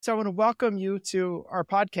So I want to welcome you to our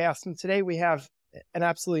podcast. And today we have an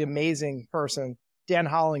absolutely amazing person, Dan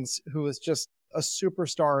Hollings, who is just a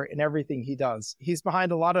superstar in everything he does. He's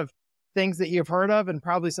behind a lot of things that you've heard of and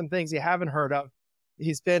probably some things you haven't heard of.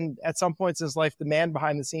 He's been at some points in his life, the man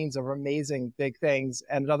behind the scenes of amazing big things.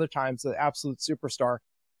 And at other times, the absolute superstar.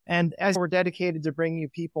 And as we're dedicated to bringing you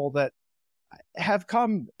people that have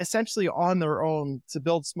come essentially on their own to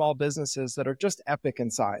build small businesses that are just epic in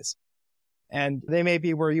size. And they may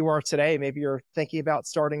be where you are today. Maybe you're thinking about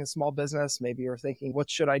starting a small business. Maybe you're thinking, what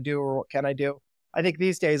should I do or what can I do? I think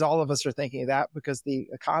these days, all of us are thinking of that because the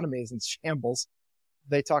economy is in shambles.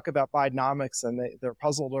 They talk about Bidenomics and they're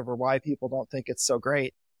puzzled over why people don't think it's so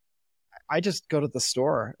great. I just go to the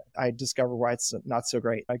store. I discover why it's not so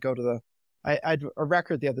great. I had a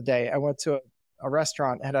record the other day. I went to a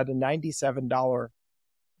restaurant and had a $97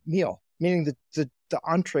 meal, meaning the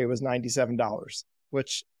entree was $97,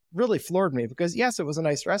 which really floored me because yes, it was a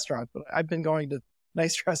nice restaurant, but I've been going to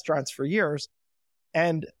nice restaurants for years.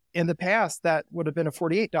 And in the past, that would have been a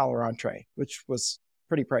 $48 entree, which was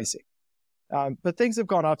pretty pricey. But things have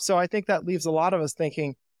gone up. So I think that leaves a lot of us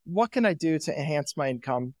thinking, what can I do to enhance my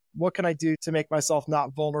income? What can I do to make myself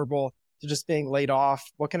not vulnerable to just being laid off?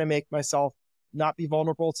 What can I make myself not be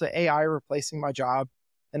vulnerable to AI replacing my job?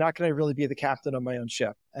 And how can I really be the captain of my own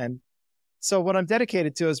ship? And so what I'm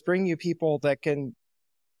dedicated to is bringing you people that can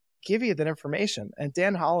give you that information. And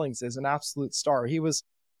Dan Hollings is an absolute star. He was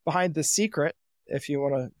behind The Secret. If you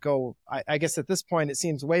want to go, I guess at this point, it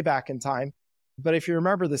seems way back in time. But if you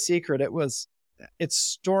remember The Secret, it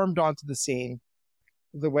stormed onto the scene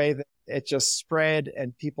the way that it just spread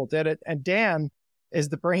and people did it. And Dan is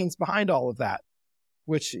the brains behind all of that,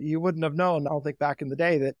 which you wouldn't have known, I don't think, back in the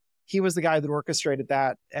day, that he was the guy that orchestrated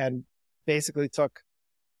that and basically took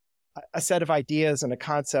a set of ideas and a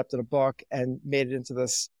concept and a book and made it into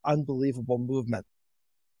this unbelievable movement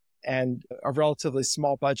and a relatively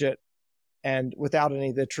small budget and without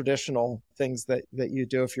any of the traditional things that you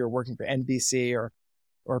do if you're working for NBC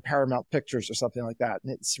or Paramount Pictures or something like that.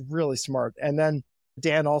 And it's really smart. And then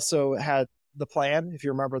Dan also had the plan, if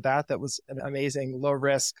you remember that was an amazing low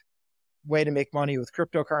risk way to make money with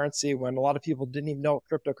cryptocurrency when a lot of people didn't even know what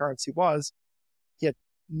cryptocurrency was. He had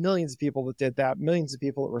millions of people that did that, millions of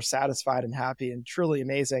people that were satisfied and happy and truly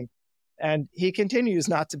amazing. And he continues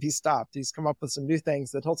not to be stopped. He's come up with some new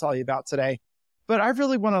things that he'll tell you about today. But I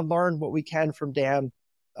really want to learn what we can from Dan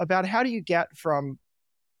about how do you get from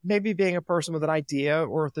maybe being a person with an idea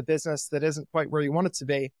or with a business that isn't quite where you want it to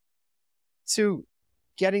be to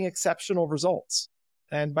getting exceptional results.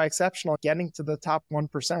 And by exceptional, getting to the top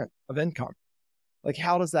 1% of income. Like,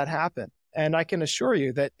 how does that happen? And I can assure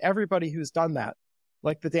you that everybody who's done that,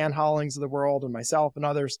 like the Dan Hollings of the world and myself and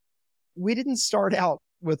others, we didn't start out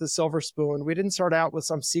with a silver spoon. We didn't start out with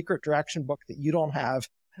some secret direction book that you don't have.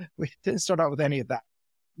 We didn't start out with any of that.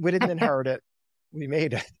 We didn't inherit it. We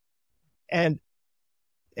made it. And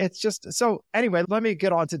it's just, so anyway, let me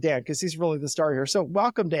get on to Dan because he's really the star here. So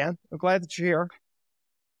welcome, Dan. I'm glad that you're here.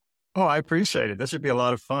 Oh, I appreciate it. This should be a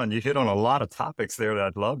lot of fun. You hit on a lot of topics there that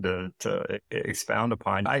I'd love to expound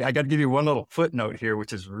upon. I got to give you one little footnote here,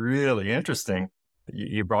 which is really interesting.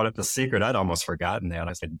 You brought up The Secret. I'd almost forgotten that.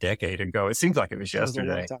 I said a decade ago. It seems like it was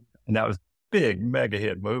yesterday. And that was a big mega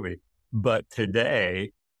hit movie. But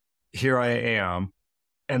today, here I am.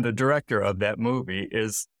 And the director of that movie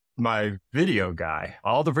is my video guy.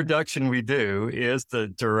 All the production we do is the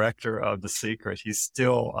director of The Secret. He's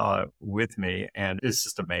still with me, and it's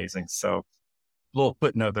just amazing. So, a little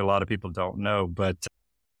footnote that a lot of people don't know, but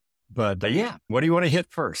yeah. What do you want to hit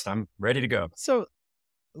first? I'm ready to go. So,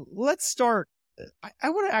 let's start. I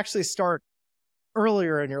want to actually start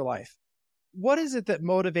earlier in your life. What is it that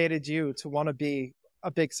motivated you to want to be a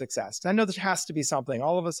big success? I know there has to be something.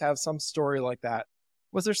 All of us have some story like that.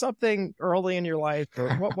 Was there something early in your life, or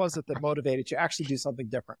what was it that motivated you to actually do something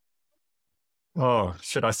different? Oh,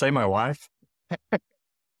 should I say my wife?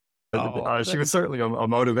 She was certainly a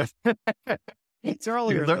motivator. It's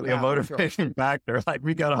earlier. She was certainly a motivating factor. Like,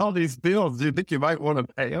 we got all these bills. Do you think you might want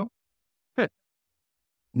to pay them?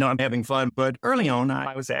 No, I'm having fun. But early on,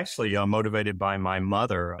 I was actually motivated by my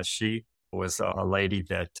mother. She was a lady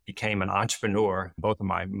that became an entrepreneur. Both of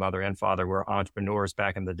my mother and father were entrepreneurs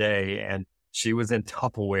back in the day. And she was in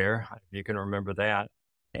Tupperware, if you can remember that.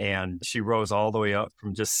 And she rose all the way up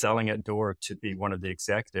from just selling at door to be one of the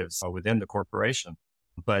executives within the corporation.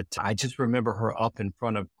 But I just remember her up in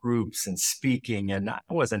front of groups and speaking. And I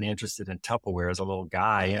wasn't interested in Tupperware as a little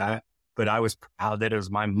guy, but I was proud that it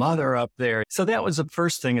was my mother up there. So that was the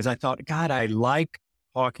first thing, is I thought, God, I like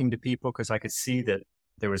talking to people because I could see that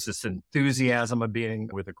there was this enthusiasm of being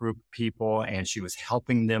with a group of people, and she was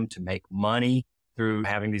helping them to make money. through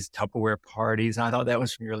having these Tupperware parties. And I thought that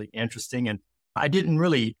was really interesting. And I didn't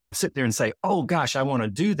really sit there and say, oh gosh, I want to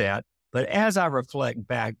do that. But as I reflect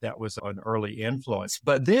back, that was an early influence.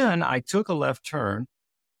 But then I took a left turn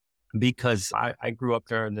because I grew up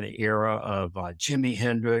there in the era of Jimi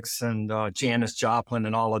Hendrix and Janis Joplin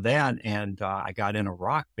and all of that. And I got in a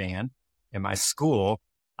rock band in my school,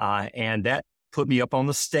 and that put me up on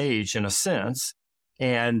the stage in a sense.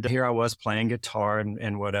 And here I was playing guitar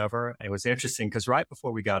and whatever. It was interesting because right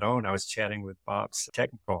before we got on, I was chatting with Bob's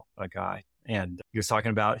technical guy. And he was talking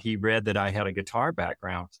about, he read that I had a guitar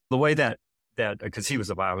background. The way that because he was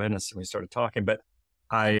a violinist and we started talking, but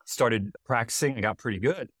I started practicing and got pretty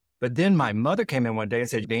good. But then my mother came in one day and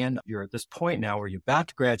said, Dan, you're at this point now where you're about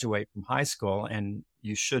to graduate from high school and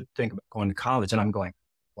you should think about going to college. And I'm going,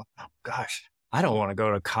 wow, gosh, I don't want to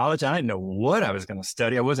go to college. I didn't know what I was going to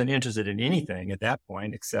study. I wasn't interested in anything at that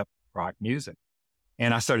point except rock music.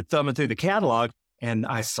 And I started thumbing through the catalog and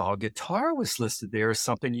I saw guitar was listed there as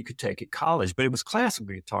something you could take at college, but it was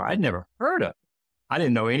classical guitar. I'd never heard of it. I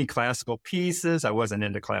didn't know any classical pieces. I wasn't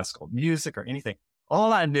into classical music or anything.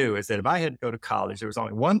 All I knew is that if I had to go to college, there was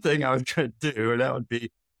only one thing I was going to do, and that would be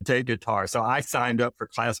take guitar. So I signed up for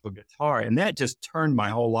classical guitar, and that just turned my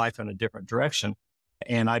whole life in a different direction.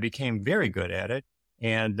 And I became very good at it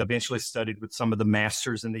and eventually studied with some of the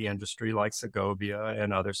masters in the industry like Segovia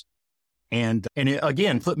and others. And it,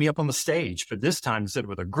 again, put me up on the stage. But this time, instead of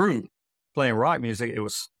with a group playing rock music, it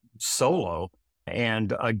was solo.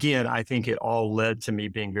 And again, I think it all led to me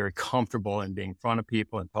being very comfortable and being in front of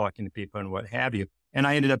people and talking to people and what have you. And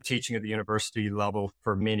I ended up teaching at the university level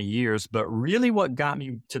for many years. But really what got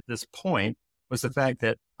me to this point was the fact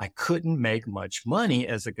that I couldn't make much money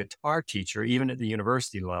as a guitar teacher, even at the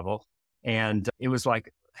university level. And it was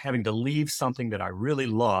like having to leave something that I really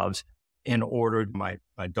loved in order, my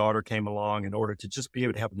daughter came along in order to just be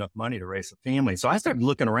able to have enough money to raise a family. So I started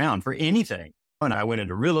looking around for anything. And I went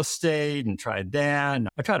into real estate and tried that. And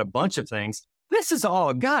I tried a bunch of things. This is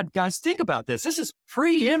all, God, guys, think about this. This is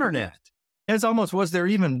pre-internet. As almost, was there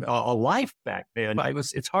even a life back then?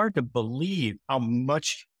 It's hard to believe how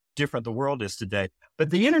much different the world is today. But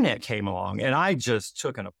the internet came along and I just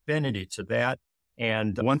took an affinity to that.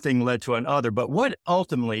 And one thing led to another. But what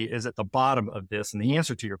ultimately is at the bottom of this, and the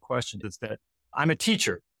answer to your question is that I'm a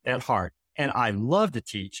teacher at heart and I love to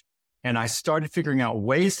teach. And I started figuring out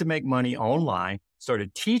ways to make money online,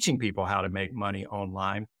 started teaching people how to make money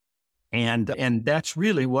online. And that's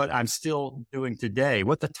really what I'm still doing today.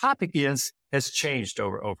 What the topic is has changed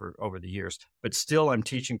over the years, but still I'm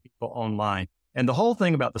teaching people online. And the whole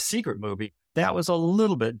thing about the Secret movie, that was a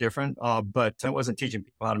little bit different, but I wasn't teaching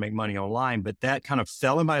people how to make money online, but that kind of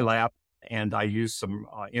fell in my lap and I used some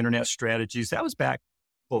internet strategies. That was back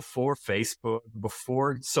before Facebook,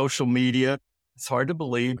 before social media. It's hard to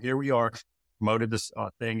believe. Here we are, promoted this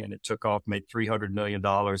thing and it took off, made $300 million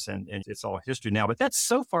and it's all history now. But that's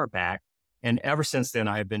so far back. And ever since then,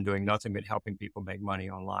 I have been doing nothing but helping people make money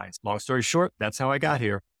online. Long story short, that's how I got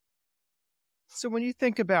here. So when you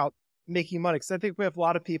think about making money, because I think we have a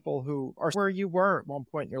lot of people who are where you were at one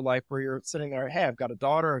point in your life where you're sitting there, hey, I've got a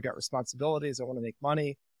daughter, I've got responsibilities, I want to make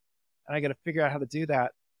money, and I got to figure out how to do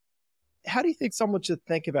that. How do you think someone should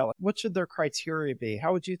think about it? What should their criteria be?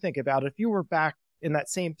 How would you think about it if you were back in that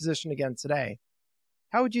same position again today?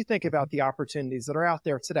 How would you think about the opportunities that are out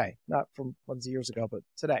there today? Not from ones years ago, but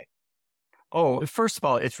today. Oh, first of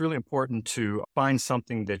all, it's really important to find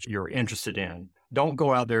something that you're interested in. Don't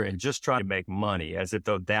go out there and just try to make money as if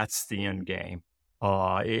though that's the end game.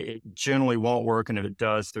 It generally won't work. And if it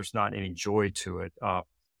does, there's not any joy to it.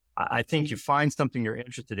 I think you find something you're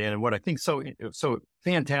interested in. And what I think so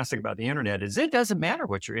fantastic about the internet is it doesn't matter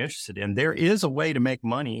what you're interested in. There is a way to make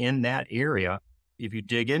money in that area if you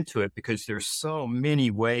dig into it, because there's so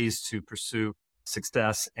many ways to pursue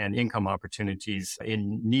success and income opportunities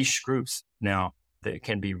in niche groups now that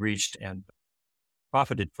can be reached and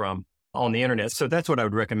profited from on the internet. So that's what I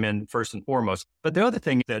would recommend first and foremost. But the other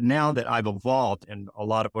thing that now that I've evolved and a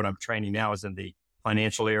lot of what I'm training now is in the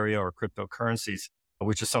financial area or cryptocurrencies,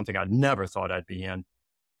 which is something I never thought I'd be in.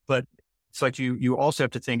 But it's like you also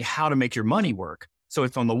have to think how to make your money work. So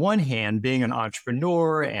it's on the one hand, being an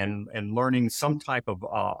entrepreneur and learning some type of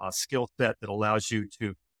a skill set that allows you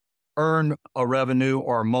to earn a revenue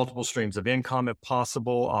or multiple streams of income if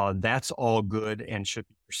possible. That's all good and should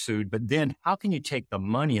be pursued. But then how can you take the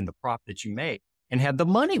money and the profit that you make and have the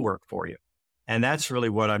money work for you? And that's really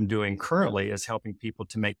what I'm doing currently, is helping people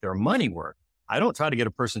to make their money work. I don't try to get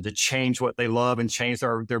a person to change what they love and change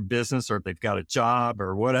their business, or if they've got a job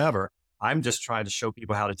or whatever. I'm just trying to show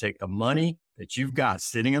people how to take the money that you've got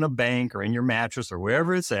sitting in a bank or in your mattress or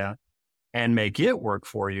wherever it's at and make it work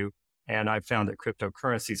for you. And I found that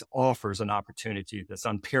cryptocurrencies offers an opportunity that's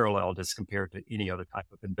unparalleled as compared to any other type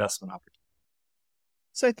of investment opportunity.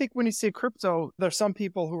 So I think when you say crypto, there's some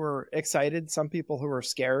people who are excited, some people who are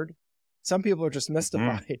scared, some people are just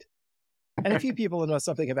mystified, and a few people who know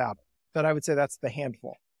something about it. But I would say that's the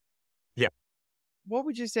handful. Yeah. What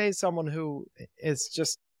would you say is someone who is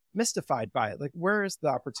just mystified by it? Like, where is the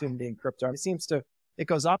opportunity in crypto? It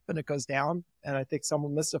goes up and it goes down. And I think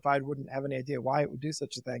someone mystified wouldn't have any idea why it would do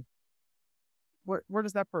such a thing. Where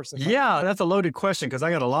does that person come? Yeah, that's a loaded question because I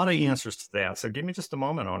got a lot of answers to that. So give me just a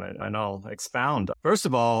moment on it and I'll expound. First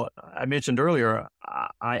of all, I mentioned earlier,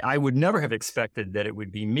 I would never have expected that it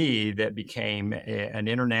would be me that became an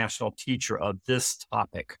international teacher of this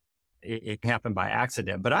topic. It happened by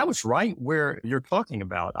accident, but I was right where you're talking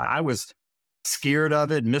about. I was scared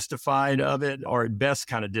of it, mystified of it, or at best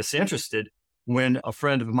kind of disinterested when a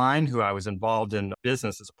friend of mine who I was involved in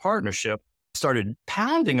business as a partnership started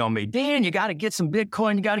pounding on me. Dan, you got to get some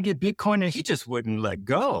Bitcoin. You got to get Bitcoin. And he just wouldn't let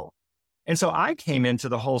go. And so I came into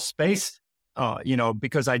the whole space,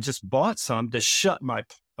 because I just bought some to shut my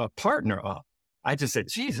partner up. I just said,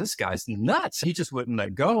 geez, this guy's nuts. He just wouldn't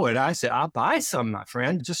let go. And I said, I'll buy some, my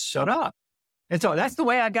friend. Just shut up. And so that's the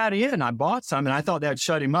way I got in. I bought some and I thought that'd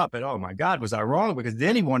shut him up. And oh my God, was I wrong? Because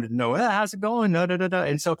then he wanted to know, how's it going?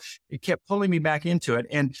 And so it kept pulling me back into it.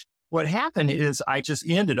 And what happened is I just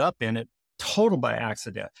ended up in it total by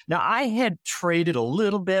accident. Now, I had traded a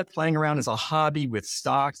little bit, playing around as a hobby with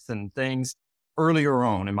stocks and things earlier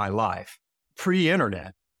on in my life,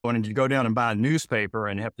 pre-internet, when you go down and buy a newspaper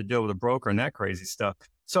and have to deal with a broker and that crazy stuff.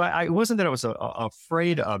 So I wasn't that I was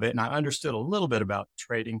afraid of it, and I understood a little bit about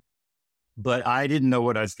trading, but I didn't know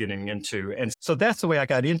what I was getting into. And so that's the way I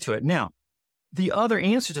got into it. Now, the other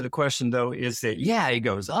answer to the question, though, is that, yeah, it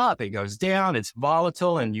goes up, it goes down, it's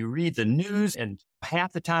volatile, and you read the news, and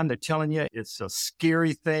half the time they're telling you it's a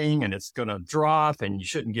scary thing and it's going to drop and you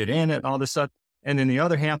shouldn't get in it and all this stuff. And then the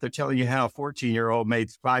other half, they're telling you how a 14-year-old made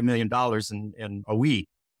 $5 million in a week.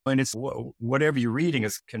 And it's whatever you're reading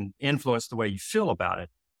can influence the way you feel about it.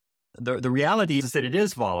 The reality is that it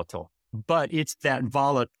is volatile, but it's that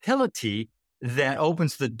volatility that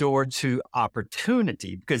opens the door to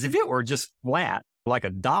opportunity. Because if it were just flat, like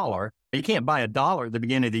 $1, you can't buy $1 at the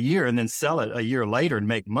beginning of the year and then sell it a year later and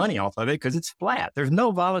make money off of it because it's flat. There's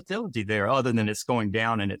no volatility there other than it's going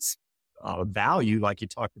down and its value, like you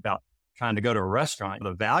talked about trying to go to a restaurant.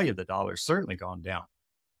 The value of the dollar has certainly gone down.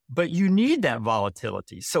 But you need that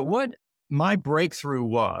volatility. So what my breakthrough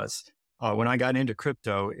was when I got into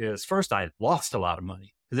crypto is first I lost a lot of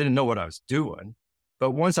money because I didn't know what I was doing.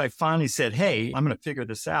 But once I finally said, hey, I'm going to figure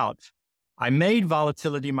this out, I made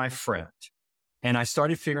volatility my friend. And I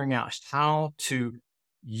started figuring out how to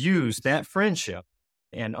use that friendship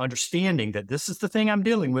and understanding that this is the thing I'm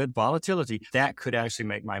dealing with, volatility, that could actually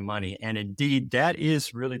make my money. And indeed, that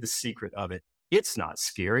is really the secret of it. It's not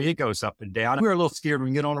scary. It goes up and down. We're a little scared when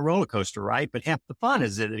we get on a roller coaster, right? But half the fun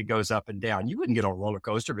is that it goes up and down. You wouldn't get on a roller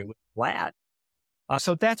coaster if it was flat.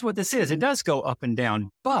 So that's what this is. It does go up and down.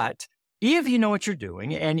 But if you know what you're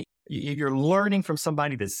doing and you're learning from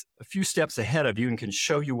somebody that's a few steps ahead of you and can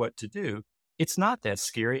show you what to do, it's not that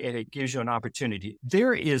scary and it gives you an opportunity.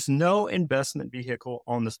 There is no investment vehicle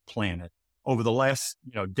on this planet over the last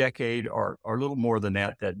decade or a little more than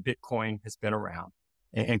that Bitcoin has been around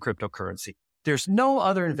and cryptocurrency. There's no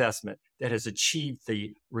other investment that has achieved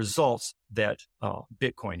the results that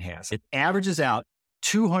Bitcoin has. It averages out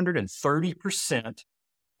 230%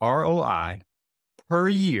 ROI per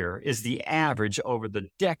year is the average over the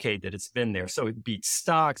decade that it's been there. So it beats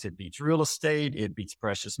stocks, it beats real estate, it beats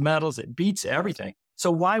precious metals, it beats everything. So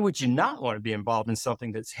why would you not want to be involved in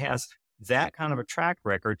something that has that kind of a track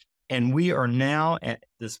record? And we are now at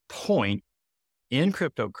this point in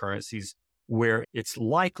cryptocurrencies where it's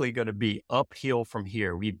likely going to be uphill from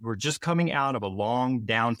here. We're just coming out of a long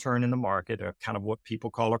downturn in the market, kind of what people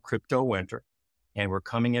call a crypto winter. And we're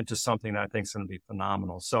coming into something that I think is going to be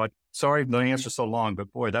phenomenal. So sorry the answer's so long,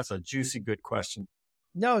 but boy, that's a juicy, good question.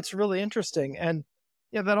 No, it's really interesting. And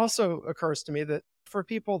yeah, that also occurs to me that for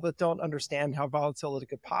people that don't understand how volatility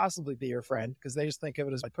could possibly be your friend, because they just think of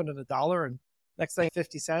it as I put in $1 and next thing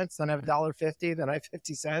 50 cents, then I have $1.50, then I have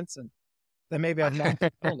 50 cents, and then maybe I have nothing.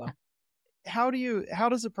 I don't know. How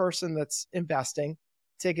does a person that's investing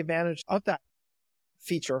take advantage of that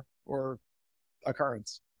feature or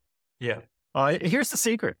occurrence? Yeah. Here's the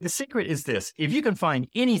secret. The secret is this. If you can find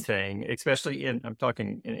anything, especially I'm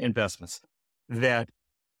talking in investments, that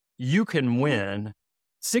you can win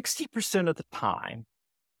 60% of the time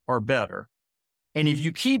or better, and if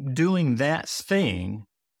you keep doing that thing,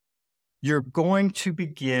 you're going to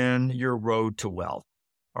begin your road to wealth.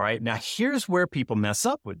 All right. Now, here's where people mess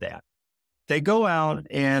up with that. they go out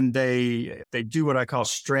and they do what I call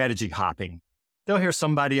strategy hopping. They'll hear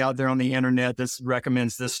somebody out there on the internet that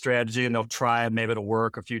recommends this strategy and they'll try it. Maybe it'll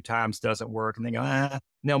work a few times, doesn't work. And they go, and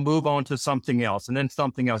they'll move on to something else and then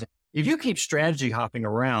something else. If you keep strategy hopping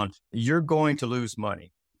around, you're going to lose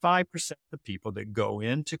money. 5% of the people that go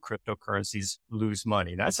into cryptocurrencies lose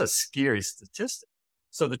money. That's a scary statistic.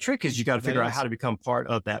 So the trick is you got to figure out how to become part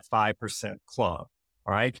of that 5% club.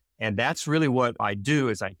 All right. And that's really what I do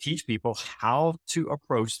is I teach people how to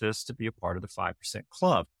approach this to be a part of the 5%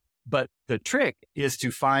 club. But the trick is to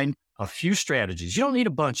find a few strategies. You don't need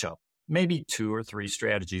a bunch of, maybe 2 or 3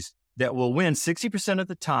 strategies that will win 60% of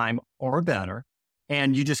the time or better.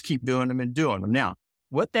 And you just keep doing them and doing them. Now,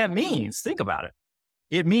 what that means, think about it.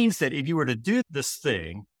 It means that if you were to do this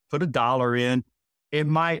thing, put $1 in, it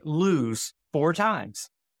might lose 4 times.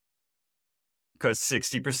 Because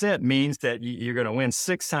 60% means that you're going to win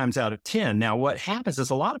 6 times out of 10. Now, what happens is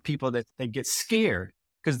a lot of people that they get scared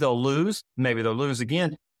because they'll lose, maybe they'll lose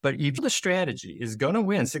again. But if the strategy is going to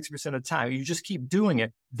win 60% of the time, you just keep doing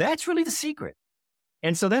it. That's really the secret.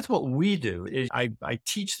 And so that's what we do. I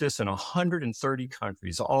teach this in 130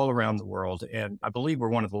 countries all around the world. And I believe we're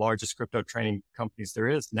one of the largest crypto training companies there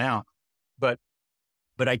is now. But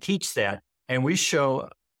I teach that and we show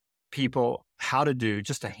people how to do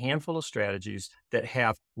just a handful of strategies that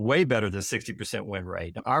have way better than 60% win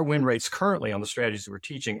rate. Our win rates currently on the strategies we're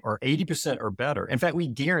teaching are 80% or better. In fact, we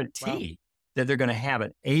guarantee that they're going to have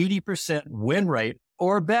an 80% win rate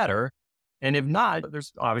or better. And if not,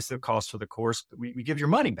 there's obviously a cost for the course, but we give your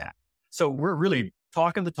money back. So we're really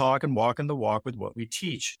talking the talk and walking the walk with what we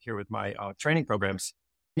teach here with my training programs.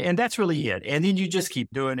 And that's really it. And then you just keep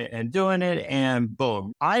doing it and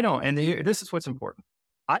boom. This is what's important.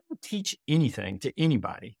 I don't teach anything to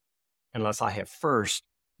anybody unless I have first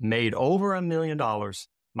made over $1 million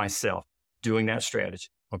myself doing that strategy.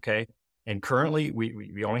 Okay. And currently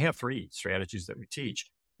we only have 3 strategies that we teach.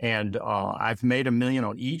 And I've made $1 million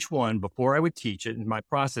on each one before I would teach it. And my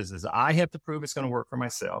process is I have to prove it's going to work for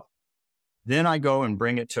myself. Then I go and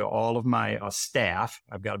bring it to all of my staff.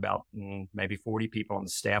 I've got about maybe 40 people on the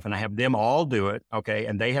staff and I have them all do it. Okay.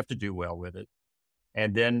 And they have to do well with it.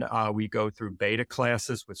 And then we go through beta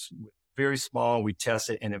classes, which very small, we test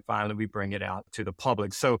it. And then finally we bring it out to the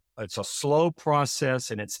public. So it's a slow process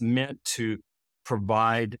and it's meant to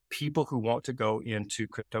provide people who want to go into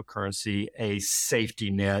cryptocurrency a safety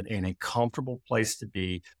net and a comfortable place to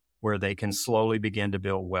be where they can slowly begin to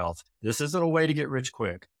build wealth. This isn't a way to get rich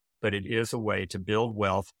quick, but it is a way to build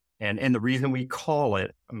wealth. And the reason we call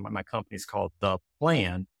it, my company's called The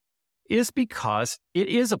Plan, is because it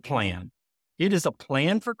is a plan. It is a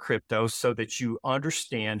plan for crypto so that you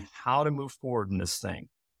understand how to move forward in this thing.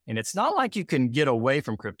 And it's not like you can get away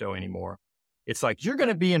from crypto anymore. It's like you're going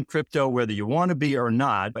to be in crypto whether you want to be or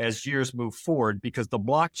not as years move forward because the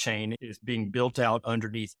blockchain is being built out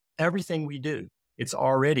underneath everything we do. It's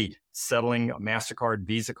already settling MasterCard,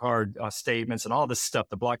 Visa card statements and all this stuff.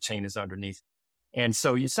 The blockchain is underneath. And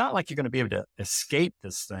so it's not like you're going to be able to escape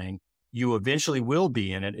this thing. You eventually will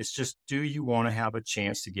be in it. It's just, do you want to have a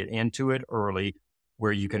chance to get into it early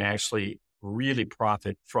where you can actually really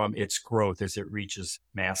profit from its growth as it reaches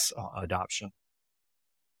mass adoption?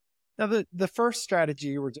 Now, the first strategy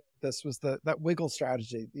you were doing this was that wiggle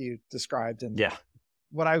strategy that you described, and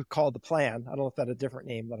what I would call the plan. I don't know if that had a different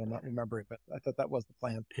name that I'm not remembering, but I thought that was the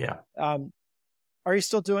plan. Yeah. Are you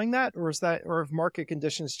still doing that, or if market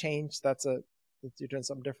conditions change, you're doing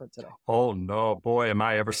something different today? Oh no, boy, am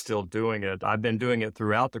I ever still doing it. I've been doing it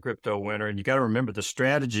throughout the crypto winter. And you got to remember the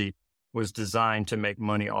strategy was designed to make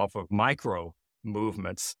money off of micro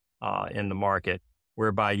movements in the market,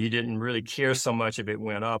 whereby you didn't really care so much if it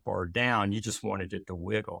went up or down. You just wanted it to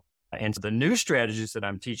wiggle. And so the new strategies that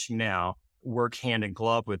I'm teaching now work hand in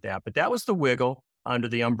glove with that. But that was the wiggle under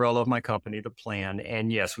the umbrella of my company, The Plan.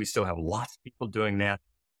 And yes, we still have lots of people doing that.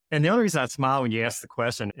 And the only reason I smile when you ask the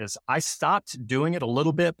question is I stopped doing it a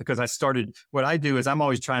little bit because what I do is I'm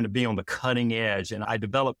always trying to be on the cutting edge. And I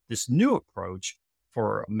developed this new approach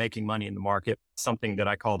for making money in the market, something that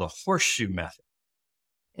I call the horseshoe method.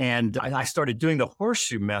 And I started doing the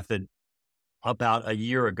horseshoe method about a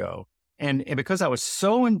year ago. And because I was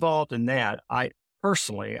so involved in that, I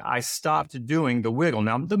stopped doing the wiggle.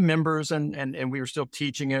 Now the members and we were still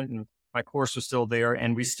teaching it and my course was still there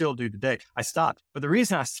and we still do today. I stopped. But the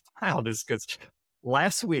reason I smiled is because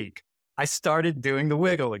last week I started doing the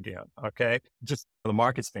wiggle again. Okay. Just the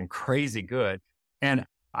market's been crazy good. And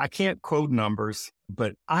I can't quote numbers,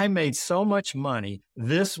 but I made so much money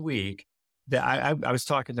this week that I was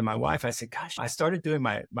talking to my wife. I said, gosh, I started doing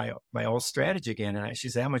my old strategy again. And she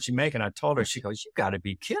said, how much you make? And I told her, she goes, you got to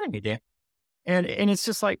be kidding me, Dan. And it's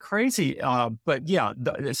just like crazy. But yeah,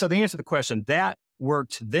 so the answer to the question, that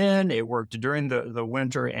worked then, it worked during the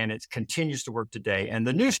winter, and it continues to work today. And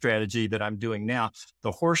the new strategy that I'm doing now,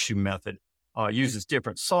 the horseshoe method, uses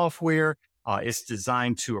different software. It's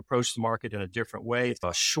designed to approach the market in a different way. It's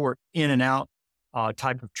a short in and out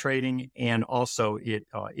type of trading. And also it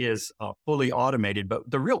is fully automated.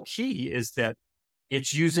 But the real key is that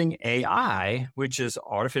it's using AI, which is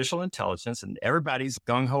artificial intelligence, and everybody's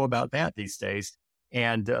gung-ho about that these days.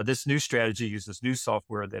 And this new strategy uses new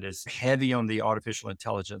software that is heavy on the artificial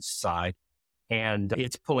intelligence side, and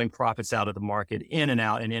it's pulling profits out of the market in and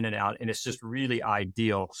out and in and out. And it's just really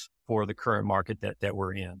ideal for the current market that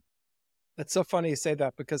we're in. It's so funny you say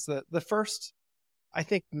that, because the first, I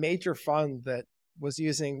think, major fund that was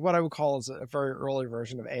using what I would call as a very early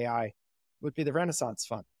version of AI would be the Renaissance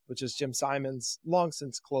Fund, which is Jim Simon's, long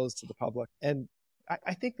since closed to the public. And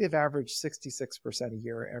I think they've averaged 66% a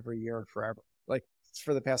year, every year, forever, like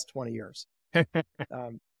for the past 20 years.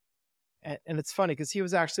 And it's funny because he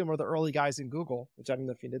was actually one of the early guys in Google, which I don't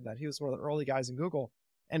know if he did that. He was one of the early guys in Google.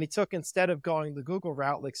 And he took, instead of going the Google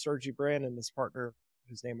route like Sergey Brin and his partner,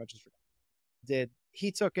 whose name I just forgot, did,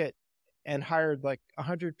 he took it and hired like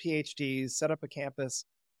 100 PhDs, set up a campus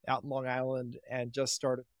out in Long Island, and just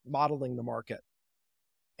started modeling the market.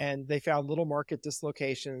 And they found little market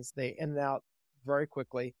dislocations. They in and out very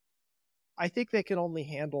quickly. I think they can only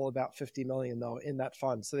handle about 50 million though in that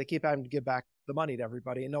fund. So they keep having to give back the money to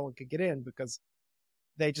everybody, and no one could get in because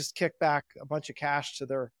they just kick back a bunch of cash to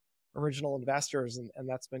their original investors. And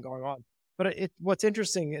that's been going on. But what's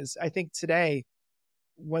interesting is, I think today,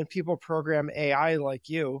 when people program AI like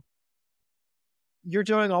you're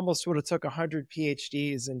doing almost what it took 100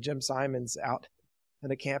 PhDs and Jim Simons out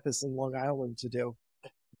at a campus in Long Island to do.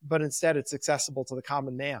 But instead it's accessible to the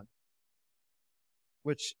common man,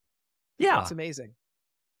 which, it's amazing.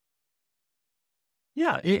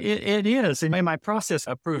 Yeah, it is. And my process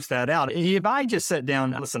proves that out. If I just sat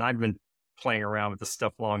down, listen, I've been playing around with this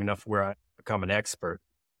stuff long enough where I become an expert,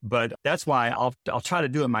 but that's why I'll try to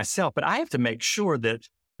do it myself. But I have to make sure that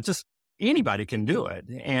just anybody can do it.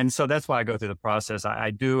 And so that's why I go through the process.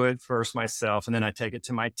 I do it first myself, and then I take it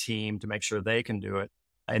to my team to make sure they can do it.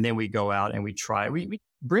 And then we go out and we try, we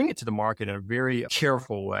bring it to the market in a very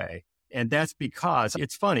careful way. And that's because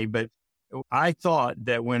it's funny, but I thought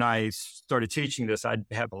that when I started teaching this, I'd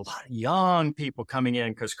have a lot of young people coming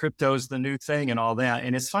in because crypto's the new thing and all that.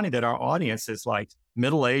 And it's funny that our audience is like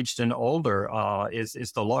middle-aged and older,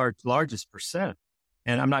 is the largest percent.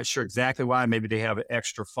 And I'm not sure exactly why. Maybe they have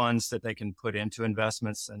extra funds that they can put into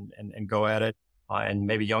investments and go at it. And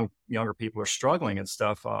maybe younger people are struggling and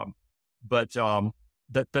stuff. But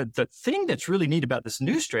the thing that's really neat about this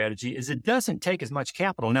new strategy is it doesn't take as much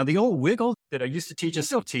capital. Now, the old wiggle that I used to teach and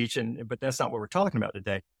still teach, but that's not what we're talking about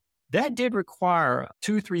today, that did require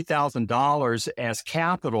 $2,000, $3,000 as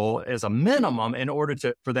capital as a minimum in order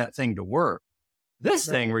for that thing to work. This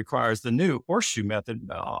thing requires the new horseshoe method,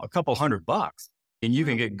 a couple $100, and you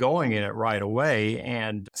can get going in it right away.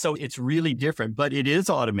 And so it's really different, but it is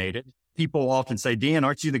automated. People often say, Dan,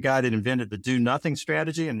 aren't you the guy that invented the do nothing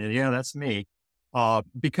strategy? And yeah, that's me.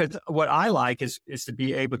 Because what I like is to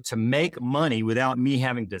be able to make money without me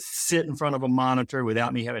having to sit in front of a monitor,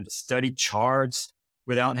 without me having to study charts,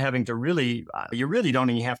 without having to you really don't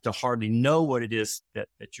even have to hardly know what it is that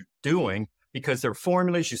you're doing, because there are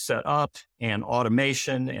formulas you set up, and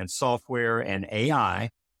automation and software and AI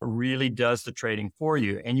really does the trading for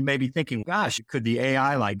you. And you may be thinking, gosh, could the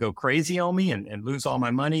AI like go crazy on me and lose all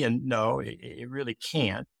my money? And no, it really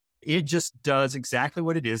can't. It just does exactly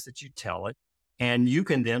what it is that you tell it. And you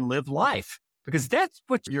can then live life, because that's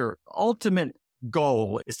what your ultimate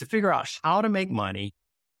goal is, to figure out how to make money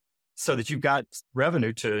so that you've got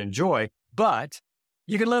revenue to enjoy, but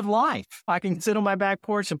you can live life. I can sit on my back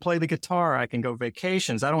porch and play the guitar. I can go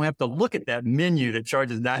vacations. I don't have to look at that menu that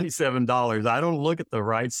charges $97. I don't look at the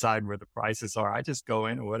right side where the prices are. I just go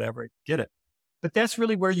in or whatever, get it. But that's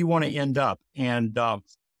really where you want to end up. And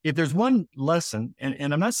if there's one lesson,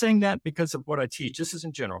 and I'm not saying that because of what I teach, this is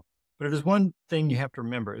in general, but if there's one thing you have to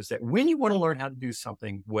remember, is that when you want to learn how to do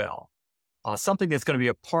something well, something that's going to be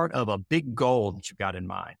a part of a big goal that you've got in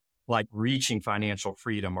mind, like reaching financial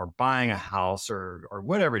freedom or buying a house or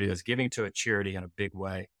whatever it is, giving to a charity in a big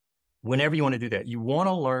way, whenever you want to do that, you want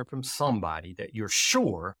to learn from somebody that you're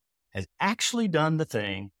sure has actually done the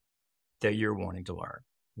thing that you're wanting to learn.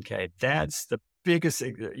 Okay. That's the biggest,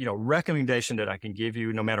 recommendation that I can give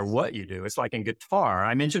you, no matter what you do. It's like in guitar.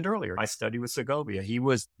 I mentioned earlier, I studied with Segovia. He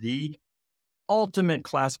was the ultimate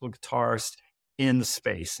classical guitarist in the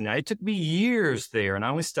space. Now, it took me years there, and I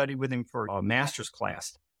only studied with him for a master's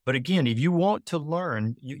class. But again, if you want to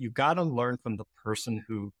learn, you got to learn from the person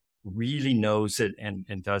who really knows it and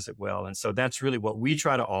does it well. And so that's really what we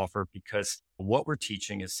try to offer, because what we're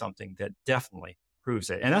teaching is something that definitely proves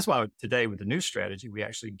it. And that's why today with the new strategy, we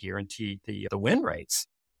actually guarantee the win rates.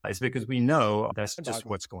 It's because we know that's just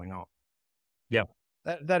what's going on. Yeah.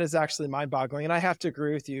 That is actually mind-boggling. And I have to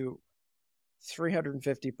agree with you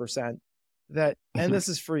 350% that, and this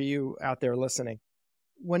is for you out there listening,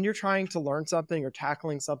 when you're trying to learn something or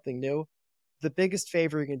tackling something new, the biggest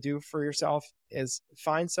favor you can do for yourself is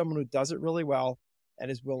find someone who does it really well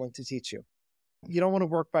and is willing to teach you. You don't want to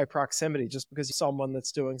work by proximity just because you're someone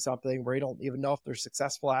that's doing something where you don't even know if they're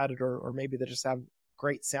successful at it, or maybe they just have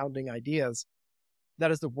great sounding ideas.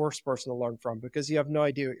 That is the worst person to learn from, because you have no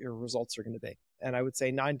idea what your results are going to be. And I would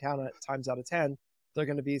say 9 times out of 10, they're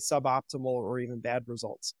going to be suboptimal or even bad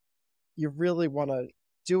results. You really want to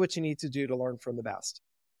do what you need to do to learn from the best.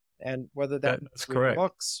 And whether that's reading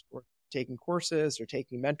books or taking courses or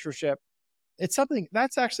taking mentorship,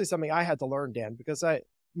 that's actually something I had to learn, Dan, because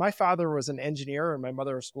my father was an engineer and my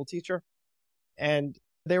mother a school teacher, and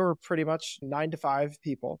they were pretty much 9 to 5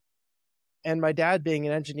 people. And my dad, being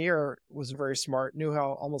an engineer, was very smart, knew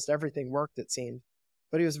how almost everything worked, it seemed,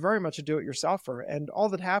 but he was very much a do-it-yourselfer. And all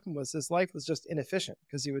that happened was his life was just inefficient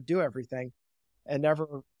because he would do everything and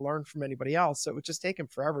never learn from anybody else. So it would just take him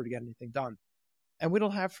forever to get anything done. And we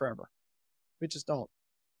don't have forever. We just don't.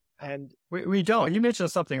 And we don't. You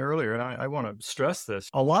mentioned something earlier, and I want to stress this.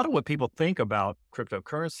 A lot of what people think about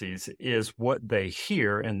cryptocurrencies is what they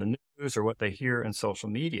hear in the news or what they hear in social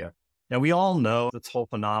media. Now, we all know this whole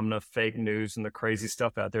phenomenon of fake news and the crazy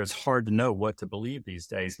stuff out there. It's hard to know what to believe these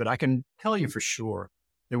days, but I can tell you for sure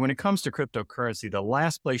that when it comes to cryptocurrency, the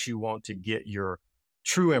last place you want to get your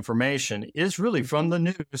true information is really from the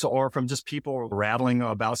news or from just people rattling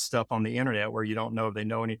about stuff on the internet where you don't know if they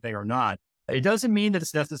know anything or not. It doesn't mean that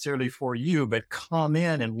it's necessarily for you, but come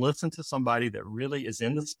in and listen to somebody that really is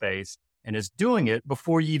in the space and is doing it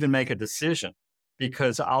before you even make a decision.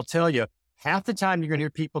 Because I'll tell you, half the time you're going to hear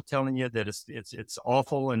people telling you that it's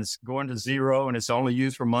awful and it's going to zero and it's only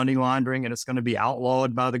used for money laundering and it's going to be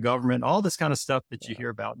outlawed by the government, all this kind of stuff that you hear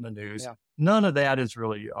about in the news. Yeah. None of that is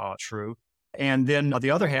really true. And then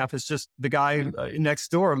the other half is just the guy next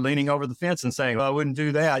door leaning over the fence and saying, well, I wouldn't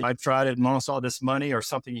do that. I tried it and lost all this money, or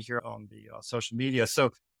something you hear on the social media.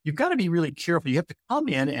 So you've got to be really careful. You have to come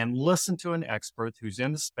in and listen to an expert who's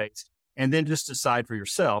in the space and then just decide for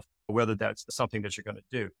yourself whether that's something that you're going to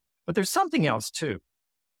do. But there's something else too.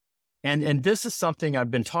 And this is something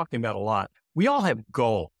I've been talking about a lot. We all have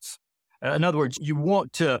goals. In other words, you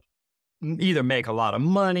want to either make a lot of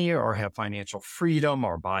money or have financial freedom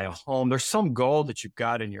or buy a home. There's some goal that you've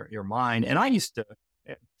got in your mind. And I used to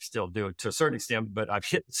still do it to a certain extent, but I've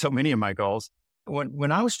hit so many of my goals.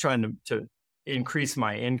 When I was trying to increase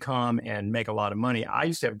my income and make a lot of money, I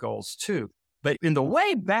used to have goals too. But in the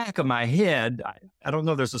way back of my head, I don't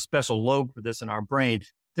know, there's a special lobe for this in our brain.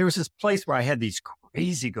 There was this place where I had these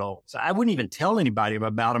crazy goals. I wouldn't even tell anybody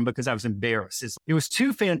about them because I was embarrassed. It was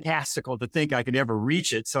too fantastical to think I could ever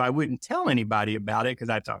reach it. So I wouldn't tell anybody about it because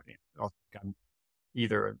I thought, I'm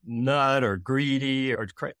either a nut or greedy or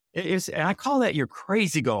crazy. And I call that your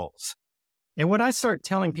crazy goals. And what I start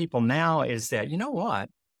telling people now is that, you know what?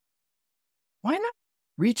 Why not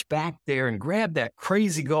reach back there and grab that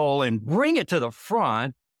crazy goal and bring it to the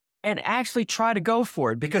front and actually try to go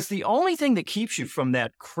for it? Because the only thing that keeps you from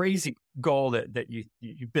that crazy goal that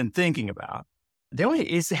you've been thinking about, the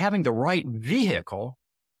only is having the right vehicle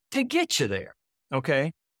to get you there.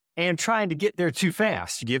 Okay. And trying to get there too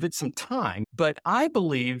fast. Give it some time. But I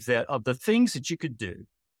believe that of the things that you could do,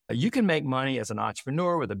 you can make money as an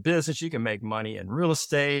entrepreneur with a business. You can make money in real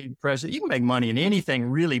estate, you can make money in anything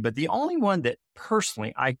really. But the only one that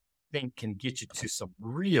personally I think can get you to some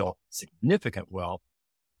real significant wealth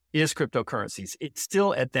is cryptocurrencies. It's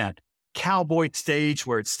still at that cowboy stage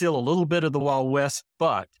where it's still a little bit of the Wild West,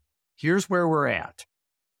 but here's where we're at.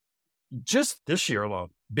 Just this year alone,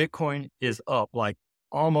 Bitcoin is up like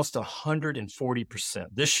almost 140%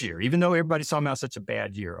 this year, even though everybody's talking about such a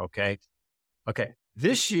bad year. Okay.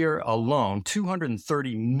 This year alone,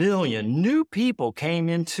 230 million new people came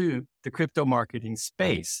into the crypto marketing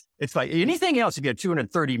space. It's like anything else, if you had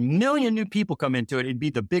 230 million new people come into it, it'd be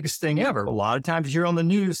the biggest thing ever. A lot of times you hear on the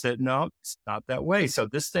news that no, it's not that way. So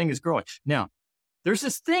this thing is growing. Now, there's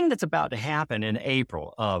this thing that's about to happen in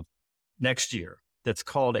April of next year that's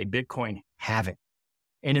called a Bitcoin halving.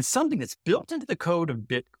 And it's something that's built into the code of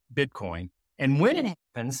Bitcoin. And when it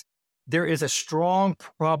happens, there is a strong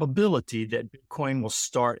probability that Bitcoin will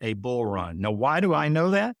start a bull run. Now, why do I know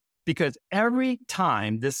that? Because every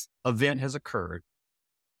time this event has occurred,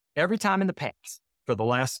 every time in the past, for the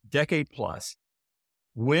last decade plus,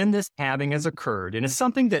 when this halving has occurred, and it's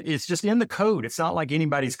something that is just in the code. It's not like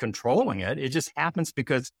anybody's controlling it. It just happens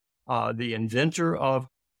because the inventor of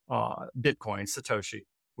Bitcoin, Satoshi,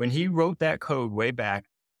 when he wrote that code way back,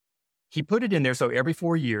 he put it in there so every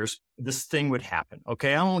 4 years, this thing would happen.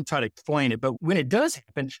 Okay, I won't try to explain it, but when it does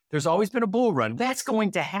happen, there's always been a bull run. That's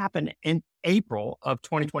going to happen in April of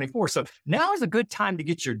 2024. So now is a good time to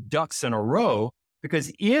get your ducks in a row,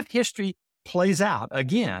 because if history plays out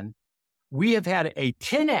again, we have had a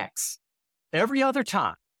 10x every other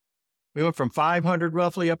time. We went from 500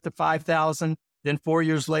 roughly up to 5,000. Then 4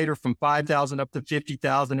 years later, from 5,000 up to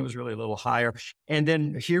 50,000, it was really a little higher. And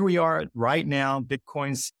then here we are right now,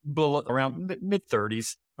 Bitcoin's around mid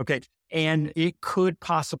 30s. Okay. And it could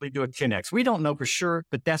possibly do a 10x. We don't know for sure,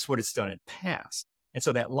 but that's what it's done in the past. And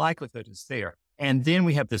so that likelihood is there. And then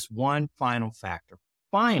we have this one final factor.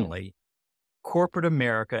 Finally, corporate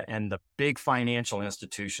America and the big financial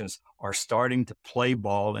institutions are starting to play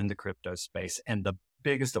ball in the crypto space. And the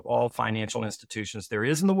biggest of all financial institutions there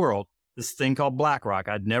is in the world, this thing called BlackRock.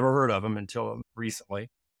 I'd never heard of them until recently.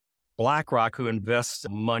 BlackRock, who invests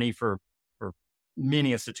money for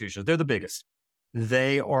many institutions, they're the biggest.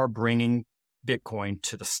 They are bringing Bitcoin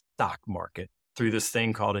to the stock market through this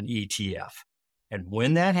thing called an ETF. And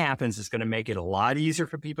when that happens, it's going to make it a lot easier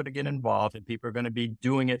for people to get involved, and people are going to be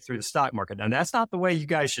doing it through the stock market. Now, that's not the way you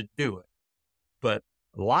guys should do it, but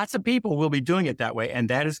lots of people will be doing it that way. And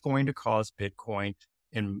that is going to cause Bitcoin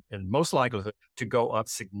in most likelihood to go up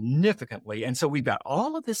significantly. And so we've got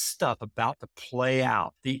all of this stuff about to play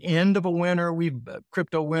out. The end of a winter,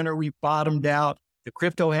 crypto winter, we bottomed out. The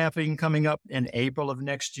crypto halving coming up in April of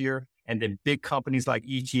next year. And then big companies like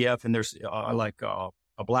ETF, and there's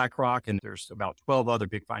a BlackRock, and there's about 12 other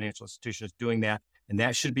big financial institutions doing that. And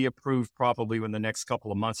that should be approved probably in the next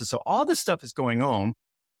couple of months. And so all this stuff is going on.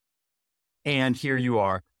 And here you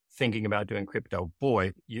are thinking about doing crypto.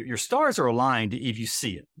 Boy, your stars are aligned if you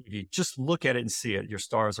see it. If you just look at it and see it, your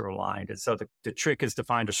stars are aligned. And so the trick is to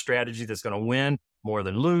find a strategy that's going to win more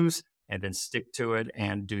than lose, and then stick to it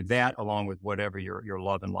and do that along with whatever your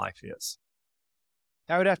love in life is.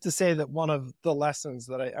 I would have to say that one of the lessons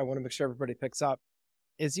that I want to make sure everybody picks up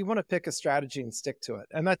is you want to pick a strategy and stick to it.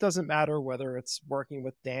 And that doesn't matter whether it's working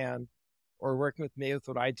with Dan or working with me with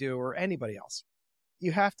what I do or anybody else.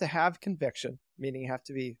 You have to have conviction, meaning you have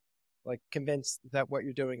to be convinced that what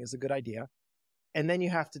you're doing is a good idea. And then you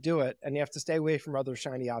have to do it, and you have to stay away from other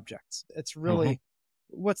shiny objects. It's really,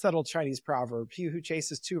 what's that old Chinese proverb? He who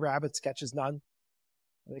chases two rabbits catches none.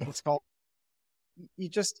 I think it's called.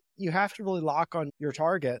 You have to really lock on your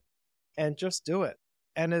target and just do it.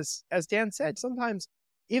 And as Dan said, sometimes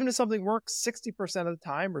even if something works 60% of the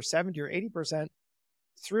time or 70 or 80%,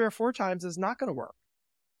 3 or 4 times is not going to work.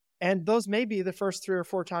 And those may be the first 3 or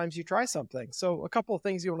 4 times you try something. So a couple of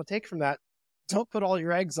things you want to take from that: don't put all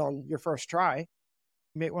your eggs on your first try.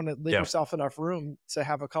 You may want to leave yourself enough room to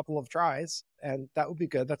have a couple of tries, and that would be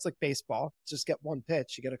good. That's like baseball. Just get one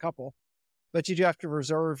pitch, you get a couple. But you do have to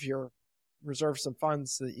reserve some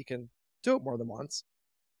funds so that you can do it more than once.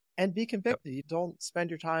 And be convicted. You don't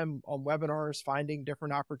spend your time on webinars, finding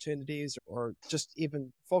different opportunities, or just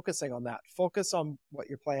even focusing on that. Focus on what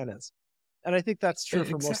your plan is. And I think that's true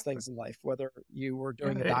for most things in life, whether you were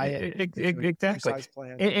doing a diet, exercise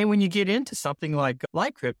plan. And when you get into something like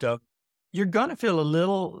crypto, you're going to feel a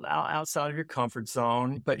little outside of your comfort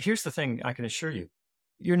zone. But here's the thing I can assure you.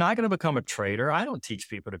 You're not going to become a trader. I don't teach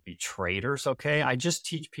people to be traders, okay? I just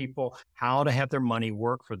teach people how to have their money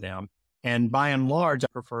work for them. And by and large, I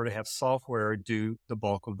prefer to have software do the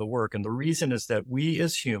bulk of the work. And the reason is that we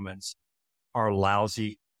as humans are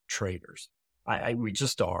lousy traders. We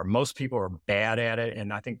just are. Most people are bad at it.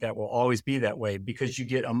 And I think that will always be that way because you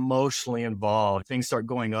get emotionally involved. Things start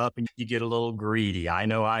going up and you get a little greedy. I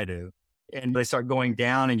know I do. And they start going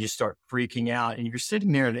down and you start freaking out. And you're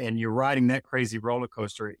sitting there and you're riding that crazy roller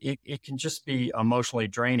coaster. It can just be emotionally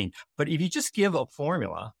draining. But if you just give a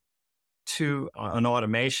formula to an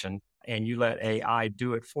automation and you let AI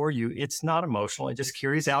do it for you, it's not emotional. It just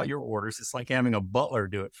carries out your orders. It's like having a butler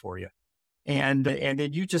do it for you. And then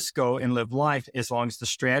you just go and live life as long as the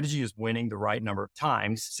strategy is winning the right number of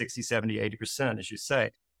times, 60, 70, 80%, as you say,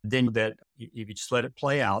 then that if you just let it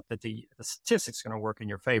play out, that the statistics are going to work in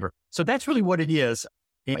your favor. So that's really what it is.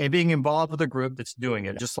 And being involved with a group that's doing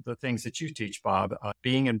it, just the things that you teach, Bob,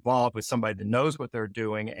 being involved with somebody that knows what they're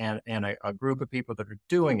doing and a group of people that are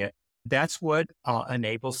doing it, that's what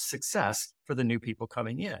enables success for the new people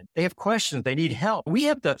coming in. They have questions, they need help. We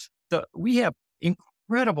have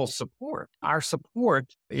incredible support. Our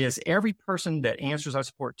support is every person that answers our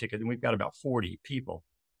support ticket, and we've got about 40 people.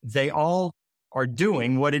 They all are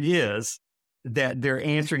doing what it is that they're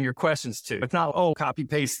answering your questions to. It's not, oh, copy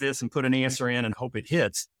paste this and put an answer in and hope it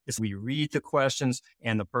hits. It's we read the questions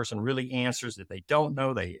and the person really answers. If they don't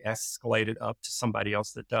know, they escalate it up to somebody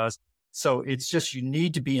else that does. So it's just, you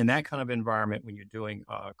need to be in that kind of environment when you're doing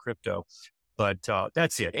crypto. But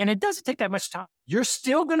that's it. And it doesn't take that much time. You're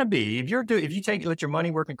still going to be, if you let your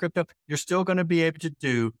money work in crypto, you're still going to be able to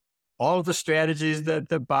do all of the strategies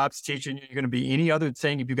that Bob's teaching you. You're going to be any other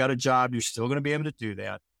thing. If you got a job, you're still going to be able to do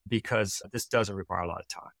that because this doesn't require a lot of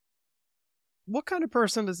time. What kind of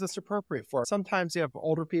person is this appropriate for? Sometimes you have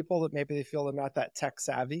older people that maybe they feel they're not that tech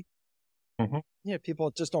savvy. Mm-hmm.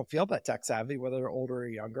 People just don't feel that tech savvy, whether they're older or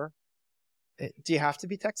younger. Do you have to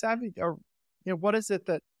be tech savvy? Or, what is it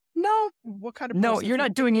that, what kind of person? No, you're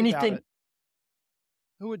not doing anything.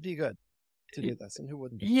 Who would be good to do this and who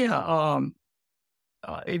wouldn't? Yeah.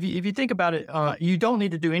 If you think about it, you don't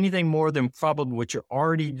need to do anything more than probably what you're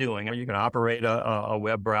already doing. You can operate a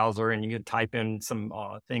web browser and you can type in some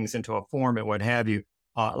things into a form and what have you.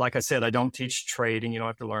 Like I said, I don't teach trading. You don't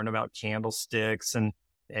have to learn about candlesticks and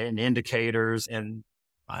indicators, and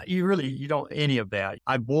you don't any of that.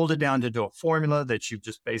 I boiled it down to a formula that you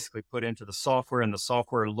just basically put into the software, and the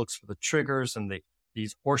software looks for the triggers and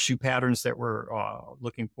these horseshoe patterns that we're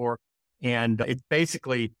looking for. And it's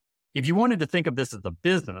basically, if you wanted to think of this as a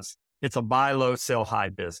business, it's a buy low, sell high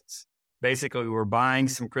business. Basically, we're buying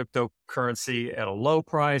some cryptocurrency at a low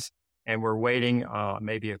price, and we're waiting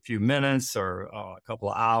maybe a few minutes or a couple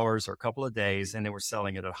of hours or a couple of days, and then we're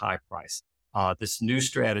selling it at a high price. This new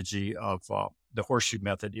strategy of the horseshoe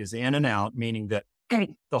method is in and out, meaning that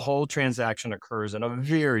the whole transaction occurs in a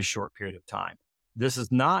very short period of time. This is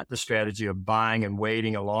not the strategy of buying and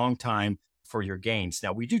waiting a long time for your gains.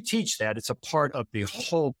 Now, we do teach that. It's a part of the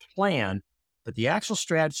whole plan, but the actual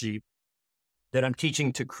strategy that I'm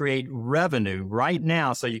teaching to create revenue right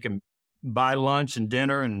now so you can buy lunch and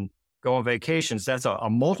dinner and go on vacations, that's a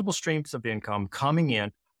multiple streams of income coming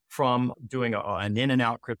in from doing an in and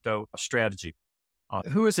out crypto strategy.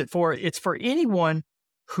 Who is it for? It's for anyone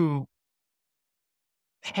who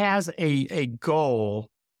has a goal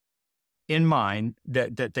in mind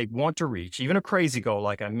that they want to reach, even a crazy goal,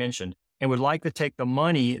 like I mentioned, and would like to take the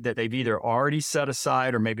money that they've either already set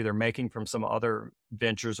aside or maybe they're making from some other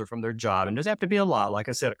ventures or from their job. And it doesn't have to be a lot. Like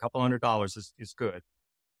I said, a couple $100 is good.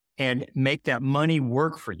 And make that money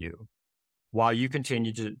work for you while you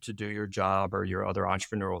continue to do your job or your other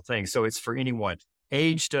entrepreneurial things. So it's for anyone.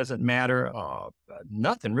 Age doesn't matter.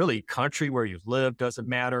 Nothing really. Country where you've lived doesn't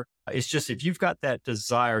matter. It's just if you've got that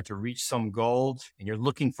desire to reach some goal and you're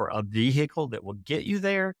looking for a vehicle that will get you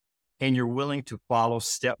there, and you're willing to follow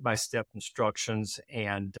step-by-step instructions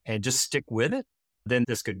and just stick with it, then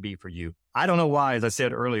this could be for you. I don't know why, as I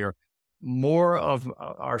said earlier, more of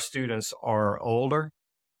our students are older,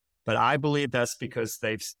 but I believe that's because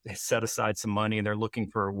they've set aside some money and they're looking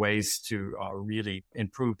for ways to really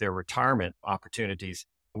improve their retirement opportunities.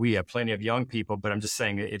 We have plenty of young people, but I'm just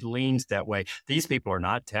saying it leans that way. These people are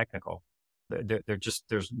not technical.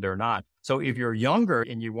 They're not. So if you're younger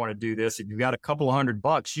and you want to do this, if you've got a couple of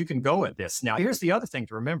 $100, you can go at this. Now, here's the other thing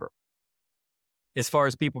to remember. As far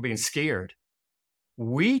as people being scared,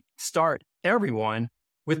 we start everyone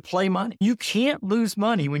with play money. You can't lose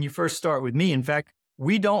money when you first start with me. In fact,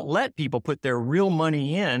 we don't let people put their real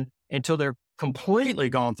money in until they're completely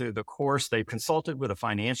gone through the course. They've consulted with a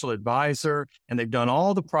financial advisor and they've done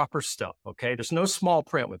all the proper stuff. Okay. There's no small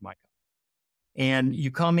print with my company. And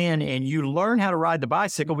you come in and you learn how to ride the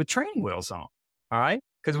bicycle with training wheels on. All right.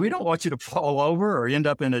 Because we don't want you to fall over or end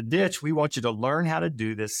up in a ditch. We want you to learn how to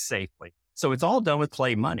do this safely. So it's all done with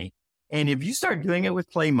play money. And if you start doing it with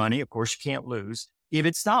play money, of course, you can't lose. If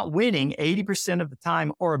it's not winning 80% of the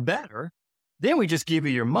time or better, then we just give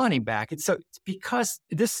you your money back. And so it's because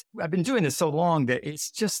I've been doing this so long that it's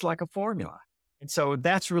just like a formula. And so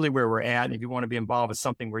that's really where we're at. And if you want to be involved with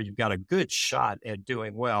something where you've got a good shot at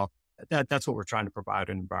doing well, that's what we're trying to provide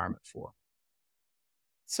an environment for.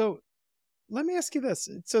 So let me ask you this.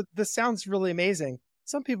 So this sounds really amazing.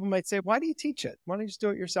 Some people might say, why do you teach it? Why don't you just do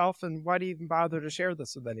it yourself? And why do you even bother to share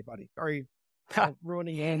this with anybody? Are you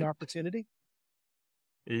ruining an opportunity?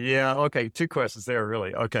 Yeah. Okay. Two questions there,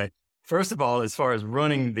 really. Okay. First of all, as far as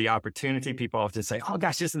running the opportunity, people often say, oh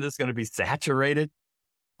gosh, isn't this going to be saturated?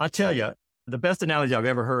 I'll tell you, the best analogy I've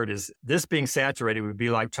ever heard is this being saturated would be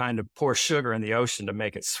like trying to pour sugar in the ocean to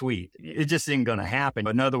make it sweet. It just isn't going to happen.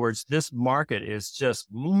 In other words, this market is just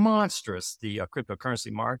monstrous, the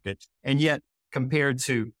cryptocurrency market. And yet compared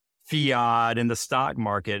to fiat and the stock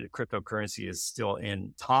market, cryptocurrency is still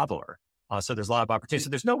in toddler. So there's a lot of opportunity. So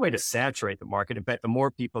there's no way to saturate the market. In fact, the more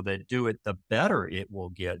people that do it, the better it will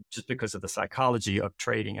get just because of the psychology of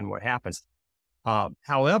trading and what happens.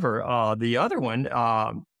 However, the other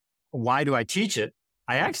one, why do I teach it?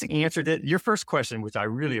 I actually answered it. Your first question, which I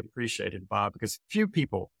really appreciated, Bob, because few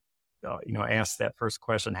people, ask that first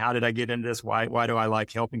question. How did I get into this? Why do I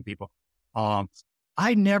like helping people?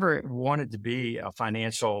 I never wanted to be a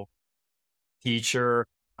financial teacher.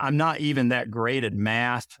 I'm not even that great at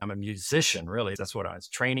math. I'm a musician, really. That's what I was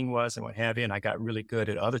training was and what have you. And I got really good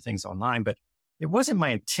at other things online, but it wasn't my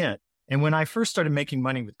intent. And when I first started making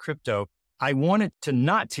money with crypto, I wanted to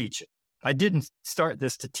not teach it. I didn't start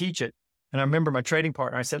this to teach it. And I remember my trading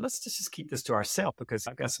partner, I said, let's just keep this to ourselves because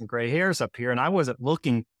I've got some gray hairs up here. And I wasn't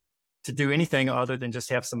looking to do anything other than just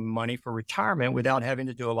have some money for retirement without having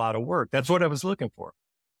to do a lot of work. That's what I was looking for.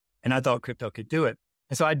 And I thought crypto could do it.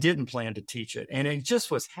 And so I didn't plan to teach it. And it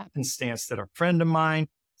just was happenstance that a friend of mine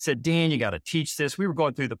said, Dan, you got to teach this. We were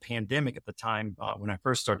going through the pandemic at the time when I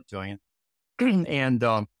first started doing it. And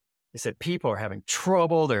they said, people are having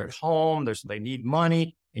trouble. They're at home. They need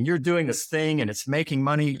money. And you're doing this thing and it's making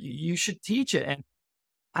money. You should teach it. And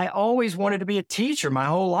I always wanted to be a teacher my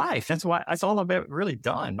whole life. That's all I've really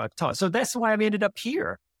done. I've taught. So that's why I've ended up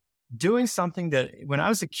here doing something that when I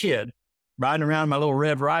was a kid, riding around my little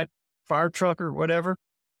red fire truck or whatever,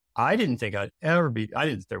 I didn't think I'd ever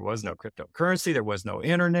there was no cryptocurrency. There was no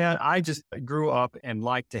internet. I just grew up and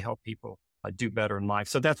liked to help people do better in life.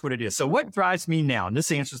 So that's what it is. So what drives me now? And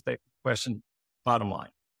this answers the question, bottom line.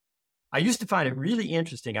 I used to find it really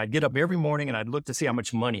interesting. I'd get up every morning and I'd look to see how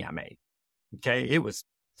much money I made. Okay. It was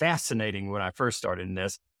fascinating when I first started in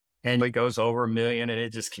this, and it goes over 1 million and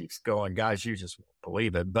it just keeps going. Guys, you just won't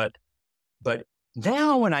believe it. But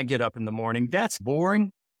now when I get up in the morning, that's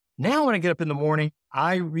boring. Now when I get up in the morning,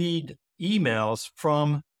 I read emails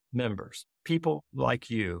from members, people like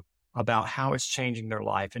you, about how it's changing their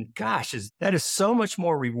life. And gosh, that is so much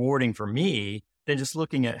more rewarding for me than just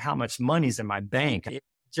looking at how much money's in my bank.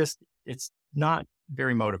 It's not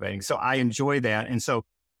very motivating. So I enjoy that. And so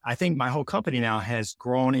I think my whole company now has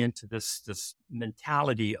grown into this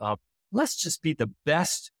mentality of let's just be the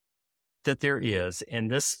best that there is in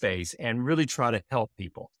this space and really try to help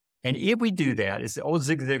people. And if we do that, as old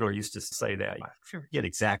Zig Ziglar used to say that, I forget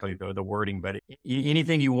exactly the wording, but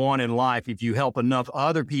anything you want in life, if you help enough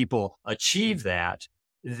other people achieve that,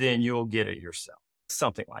 then you'll get it yourself.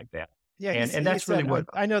 Something like that. Yeah. And that's really what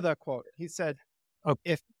I know that quote. He said,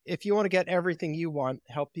 if you want to get everything you want,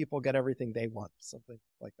 help people get everything they want. Something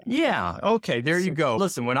like that. Yeah. Okay. There you go.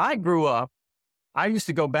 Listen, when I grew up, I used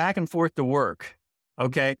to go back and forth to work.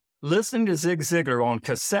 Okay. Listening to Zig Ziglar on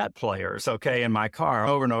cassette players, okay, in my car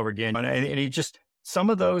over and over again. And he just,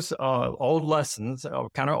 some of those old lessons are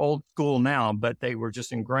kind of old school now, but they were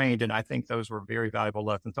just ingrained. And I think those were very valuable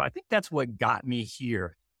lessons. So I think that's what got me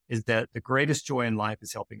here, is that the greatest joy in life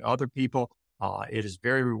is helping other people. It is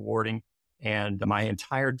very rewarding. And my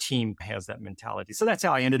entire team has that mentality. So that's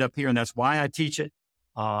how I ended up here. And that's why I teach it.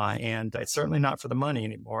 And it's certainly not for the money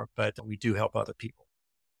anymore, but we do help other people.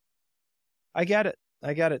 I get it.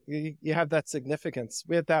 You have that significance.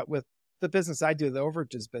 We have that with the business I do, the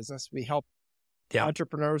overages business. We help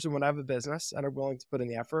entrepreneurs who want to have a business and are willing to put in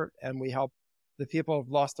the effort. And we help the people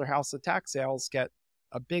who've lost their house at tax sales get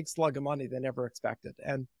a big slug of money they never expected.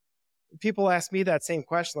 And people ask me that same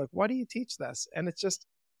question, like, why do you teach this? And it's just,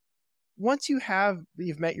 once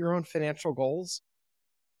you've met your own financial goals,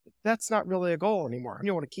 that's not really a goal anymore.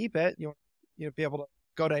 You want to keep it. You want to be able to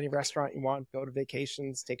go to any restaurant you want, go to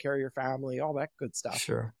vacations, take care of your family, all that good stuff.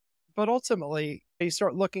 Sure. But ultimately, you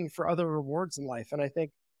start looking for other rewards in life. And I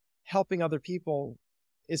think helping other people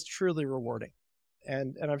is truly rewarding.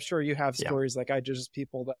 And I'm sure you have stories like I do, just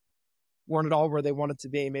people that weren't at all where they wanted to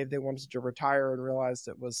be. Maybe they wanted to retire and realized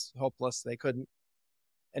it was hopeless. They couldn't.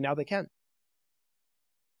 And now they can.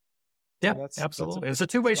 Yeah, absolutely. It's a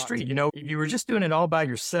two-way street. If you were just doing it all by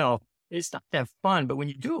yourself, it's not that fun. But when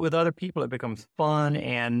you do it with other people, it becomes fun.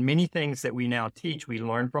 And many things that we now teach, we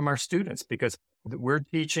learn from our students because we're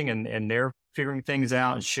teaching and they're figuring things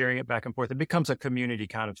out and sharing it back and forth. It becomes a community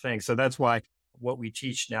kind of thing. So that's why what we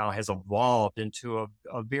teach now has evolved into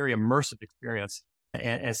a very immersive experience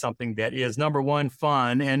and something that is, number one,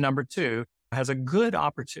 fun, and number two, has a good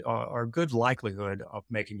opportunity or good likelihood of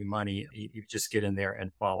making you money. You just get in there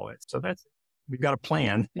and follow it. So we've got a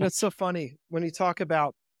plan. It's so funny when you talk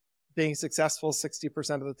about being successful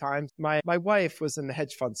 60% of the time. My wife was in the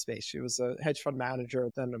hedge fund space. She was a hedge fund manager,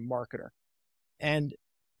 then a marketer. And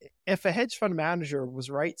if a hedge fund manager was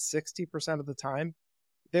right 60% of the time,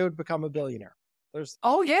 they would become a billionaire. Those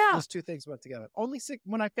two things went together.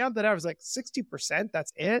 When I found that out, I was like, 60%,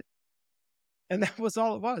 that's it? And that was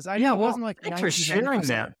all it was. It wasn't like, thanks for sharing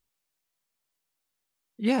that.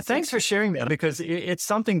 Yeah, thanks for sharing that, because it's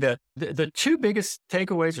something that the two biggest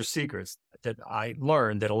takeaways or secrets that I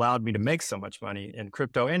learned that allowed me to make so much money in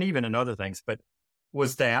crypto and even in other things, but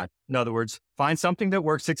was that, in other words, find something that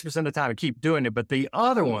works 60% of the time and keep doing it. But the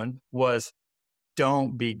other one was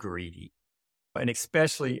don't be greedy. And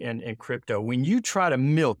especially in crypto, when you try to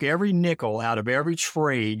milk every nickel out of every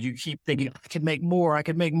trade, you keep thinking, I could make more, I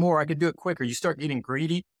could make more, I could do it quicker. You start getting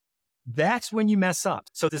greedy. That's when you mess up.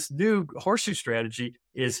 So this new horseshoe strategy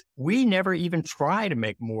is we never even try to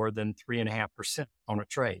make more than 3.5% on a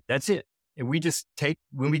trade. That's it. And we just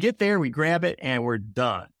when we get there, we grab it and we're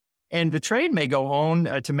done. And the trade may go on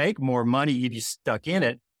to make more money if you stuck in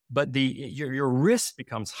it, but your risk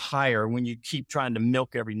becomes higher when you keep trying to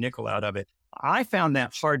milk every nickel out of it. I found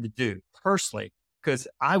that hard to do personally because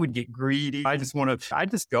I would get greedy. I just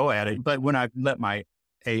go at it. But when I let my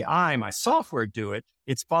AI, my software do it,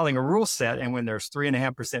 it's following a rule set. And when there's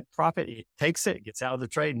 3.5% profit, it takes it, gets out of the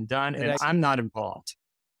trade and done. And I'm not involved.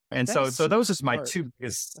 And so those are my two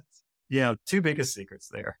biggest secrets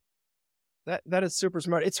there. That is super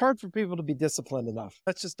smart. It's hard for people to be disciplined enough.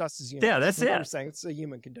 That's just us as humans. Yeah, that's it. I'm saying it's a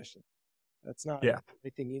human condition. That's not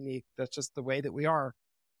anything unique. That's just the way that we are.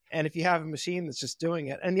 And if you have a machine that's just doing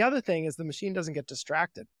it, and the other thing is the machine doesn't get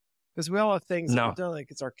distracted because we all have things that we're doing,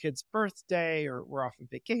 like it's our kid's birthday or we're off on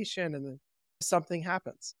vacation and then something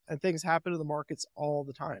happens, and things happen to the markets all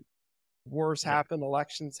the time. Wars happen,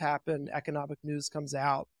 elections happen, economic news comes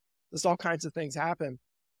out. There's all kinds of things happen.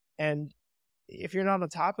 And if you're not on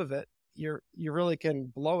top of it, you really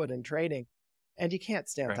can blow it in trading, and you can't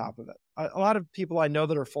stay on top of it. A lot of people I know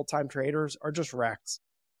that are full-time traders are just wrecks.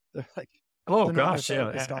 They're like, oh gosh,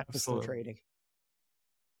 absolutely. Trading.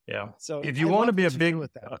 Yeah. So if you want to be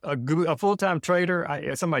a full-time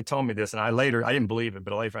trader, somebody told me this, and I didn't believe it,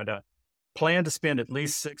 but I later found out. Plan to spend at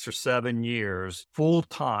least 6 or 7 years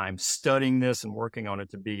full-time studying this and working on it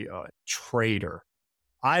to be a trader.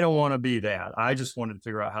 I don't want to be that. I just wanted to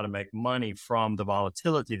figure out how to make money from the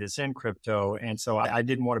volatility that's in crypto. And so I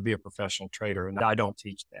didn't want to be a professional trader, and I don't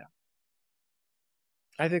teach that.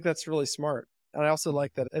 I think that's really smart. And I also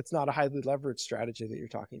like that it's not a highly leveraged strategy that you're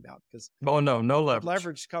talking about because no leverage.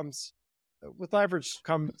 With leverage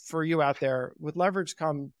come for you out there. With leverage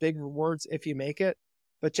come big rewards if you make it.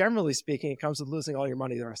 But generally speaking, it comes with losing all your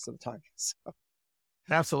money the rest of the time. So.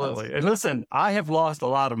 Absolutely. And listen, I have lost a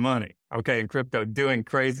lot of money, in crypto doing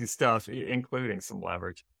crazy stuff, including some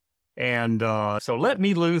leverage. And so let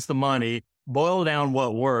me lose the money, boil down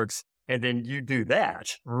what works, and then you do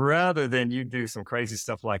that rather than you do some crazy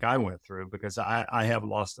stuff like I went through because I have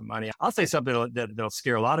lost the money. I'll say something that'll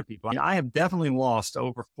scare a lot of people. I have definitely lost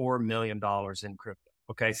over $4 million in crypto.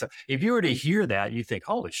 Okay. So if you were to hear that, you think,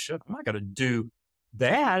 holy shit, I'm not going to do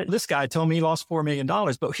that. This guy told me he lost $4 million.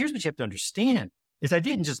 But here's what you have to understand is I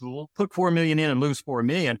didn't just put 4 million in and lose 4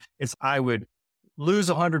 million. It's I would lose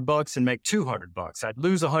 $100 and make $200. I'd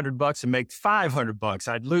lose $100 and make $500.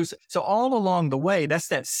 I'd lose. So all along the way, that's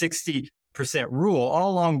that 60% rule.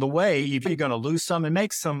 All along the way, if you're going to lose some and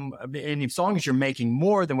make some, and as long as you're making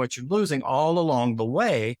more than what you're losing all along the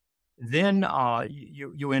way, then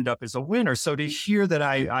you end up as a winner. So to hear that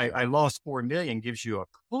I lost 4 million gives you a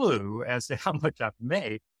clue as to how much I've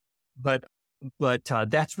made. But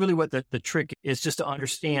that's really what the trick is, just to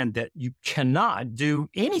understand that you cannot do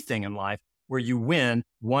anything in life where you win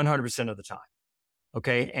 100% of the time.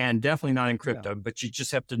 Okay. And definitely not in crypto, but you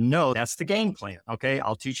just have to know that's the game plan. Okay.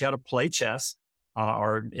 I'll teach you how to play chess,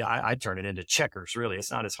 I turn it into checkers. Really.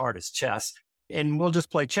 It's not as hard as chess. And we'll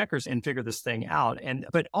just play checkers and figure this thing out.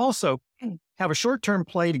 But also have a short-term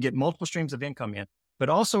play to get multiple streams of income in, but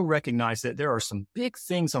also recognize that there are some big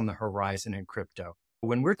things on the horizon in crypto.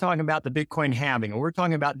 When we're talking about the Bitcoin halving, and we're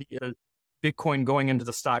talking about the Bitcoin going into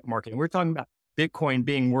the stock market, and we're talking about Bitcoin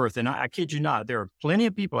being worth, and I kid you not, there are plenty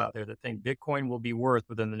of people out there that think Bitcoin will be worth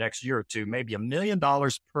within the next year or two, maybe $1 million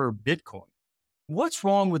per Bitcoin. What's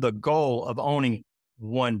wrong with the goal of owning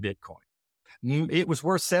one Bitcoin? It was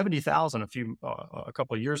worth 70,000 a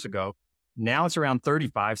couple of years ago. Now it's around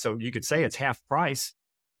 35. So you could say it's half price.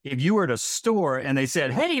 If you were at a store and they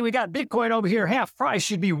said, hey, we got Bitcoin over here, half price,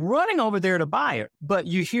 you'd be running over there to buy it. But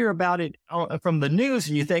you hear about it from the news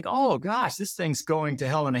and you think, oh gosh, this thing's going to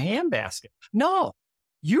hell in a handbasket. No,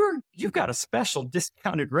 you've got a special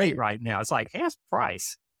discounted rate right now. It's like half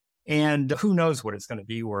price. And who knows what it's going to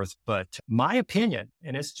be worth. But my opinion,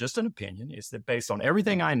 and it's just an opinion, is that based on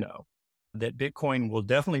everything I know, that Bitcoin will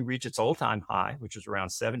definitely reach its all-time high, which is around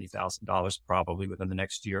 $70,000 probably within the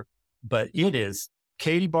next year. But it is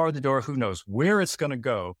Katie bar the door. Who knows where it's going to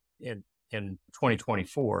go in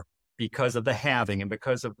 2024 because of the halving and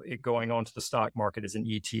because of it going onto the stock market as an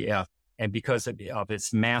ETF and because of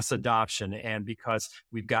its mass adoption and because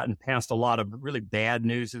we've gotten past a lot of really bad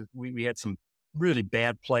news. We had some really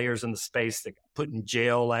bad players in the space that got put in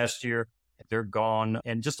jail last year. They're gone.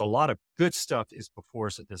 And just a lot of good stuff is before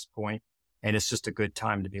us at this point. And it's just a good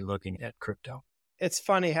time to be looking at crypto. It's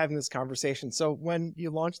funny having this conversation. So when you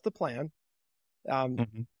launched the plan,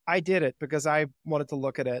 I did it because I wanted to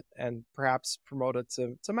look at it and perhaps promote it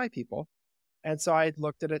to my people. And so I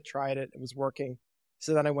looked at it, tried it, it was working.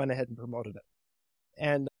 So then I went ahead and promoted it.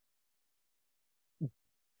 And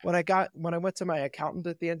when I went to my accountant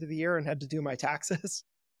at the end of the year and had to do my taxes,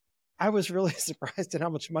 I was really surprised at how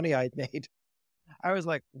much money I had made. I was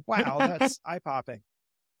like, wow, that's eye-popping.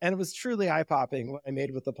 And it was truly eye-popping what I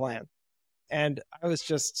made with the plan. And I was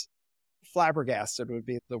just flabbergasted would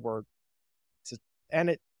be the word.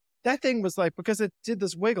 That thing was like, because it did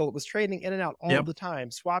this wiggle, it was trading in and out all the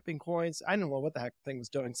time, swapping coins. I didn't know what the heck the thing was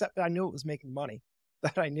doing, except I knew it was making money.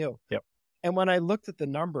 That I knew. Yep. And when I looked at the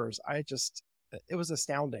numbers, it was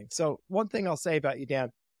astounding. So one thing I'll say about you, Dan,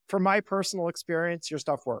 from my personal experience, your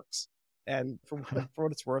stuff works. And for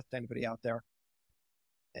what it's worth to anybody out there.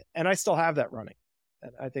 And I still have that running.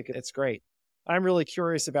 And I think it's great. I'm really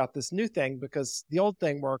curious about this new thing because the old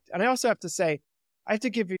thing worked. And I also have to say, I have to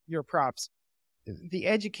give you your props. The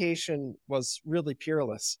education was really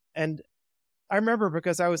peerless. And I remember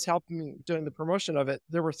because I was helping doing the promotion of it,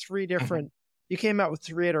 there were 3 different, you came out with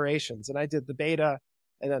 3 iterations and I did the beta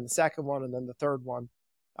and then the second one and then the third one.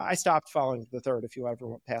 I stopped following the third. If you ever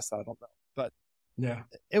went past that, I don't know. But yeah,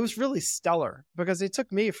 it was really stellar because it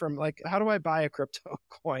took me from like, how do I buy a crypto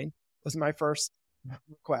coin was my first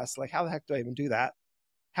request. Like, how the heck do I even do that?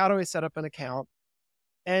 How do I set up an account?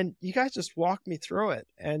 And you guys just walked me through it.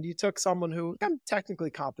 And you took someone who I'm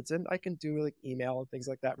technically competent. I can do like email and things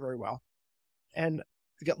like that very well. And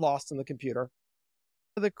to get lost in the computer.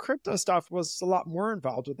 The crypto stuff was a lot more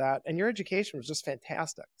involved with that. And your education was just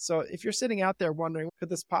fantastic. So if you're sitting out there wondering, could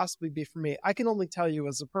this possibly be for me? I can only tell you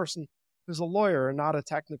as a person who's a lawyer and not a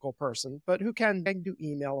technical person, but who can do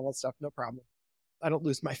email and all that stuff, no problem. I don't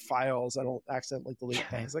lose my files. I don't accidentally delete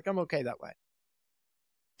things. Like I'm okay that way.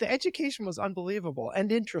 The education was unbelievable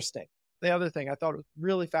and interesting. The other thing I thought was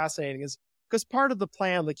really fascinating is because part of the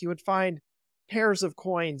plan, like you would find pairs of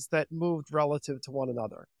coins that moved relative to one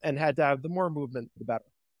another and had to have the more movement, the better.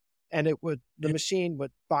 And the machine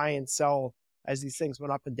would buy and sell as these things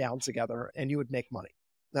went up and down together and you would make money.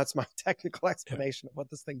 That's my technical explanation of what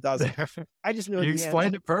this thing does. I just knew you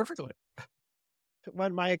explained it perfectly.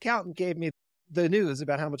 When my accountant gave me the news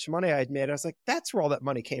about how much money I had made, I was like, that's where all that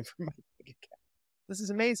money came from. This is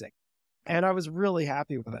amazing. And I was really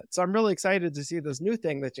happy with it. So I'm really excited to see this new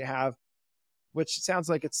thing that you have, which sounds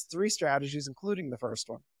like it's 3 strategies, including the first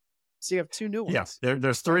one. So you have 2 new ones. Yes,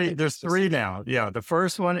 there's 3. There's 3 now. Yeah, the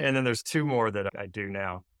first one, and then there's 2 more that I do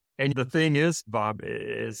now. And the thing is, Bob,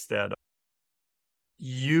 is that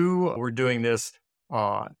you were doing this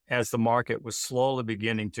as the market was slowly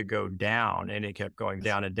beginning to go down, and it kept going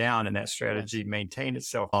down and down, and that strategy maintained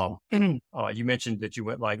itself. You mentioned that you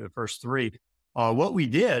went like the first 3. What we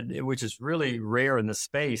did, which is really rare in the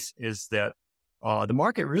space, is that the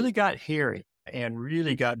market really got hairy and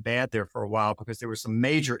really got bad there for a while because there were some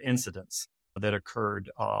major incidents that occurred.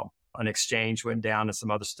 An exchange went down and some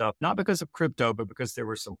other stuff, not because of crypto, but because there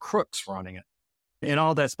were some crooks running it. And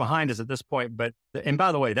all that's behind us at this point. And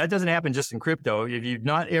by the way, that doesn't happen just in crypto. If you've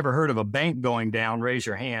not ever heard of a bank going down, raise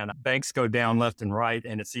your hand. Banks go down left and right,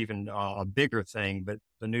 and it's even a bigger thing, but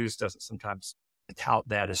the news doesn't sometimes tout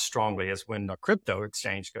that as strongly as when a crypto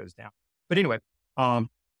exchange goes down. But anyway,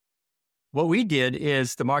 what we did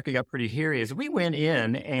is the market got pretty hairy is we went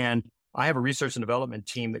in, and I have a research and development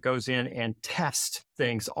team that goes in and tests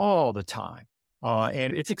things all the time.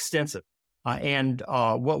 And it's extensive. And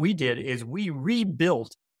what we did is we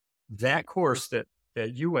rebuilt that course that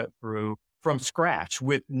you went through from scratch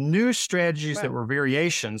with new strategies that were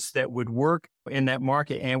variations that would work in that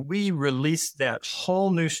market. And we released that whole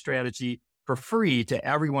new strategy for free to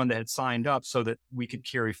everyone that had signed up so that we could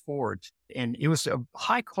carry forward. And it was a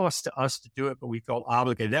high cost to us to do it, but we felt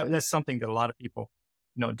obligated. That's something that a lot of people,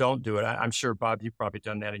 don't do it. I'm sure, Bob, you've probably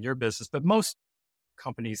done that in your business, but most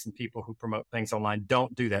companies and people who promote things online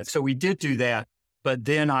don't do that. So we did do that. But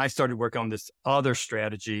then I started working on this other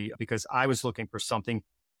strategy because I was looking for something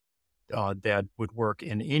that would work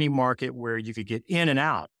in any market where you could get in and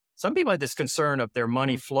out. Some people had this concern of their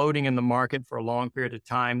money floating in the market for a long period of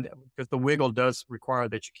time because the wiggle does require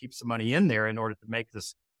that you keep some money in there in order to make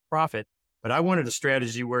this profit. But I wanted a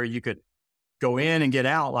strategy where you could go in and get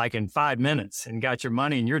out like in 5 minutes and got your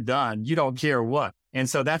money and you're done. You don't care what. And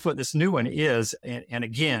so that's what this new one is. And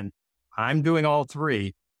again, I'm doing all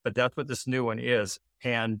 3, but that's what this new one is.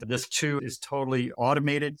 And this 2 is totally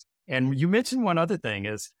automated. And you mentioned one other thing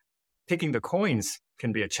is picking the coins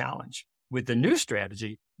can be a challenge. with the new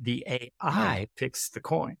strategy, the AI picks the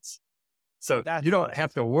coins. So That's you don't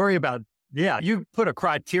have to worry about, you put a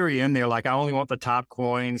criteria in there, like I only want the top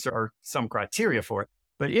coins or some criteria for it,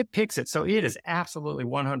 but it picks it. So it is absolutely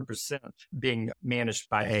 100% being managed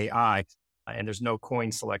by AI, and there's no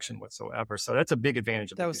coin selection whatsoever. So that's a big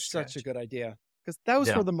advantage of That the new was such a strategy. good idea, because that was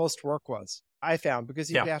where the most work was, I found, because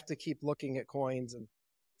you'd Yeah. have to keep looking at coins. And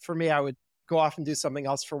for me, I would go off and do something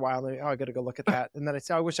else for a while. And I got to go look at that. And then I'd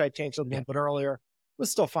say, I wish I'd changed it a little bit earlier. It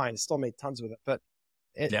was still fine. Still made tons with it. But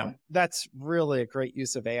that's really a great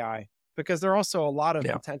use of AI, because there are also a lot of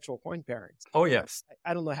potential coin pairings. Oh, yes.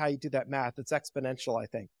 I don't know how you do that math. It's exponential, I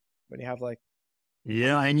think, when you have like.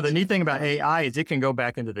 Yeah. And the neat thing about AI is it can go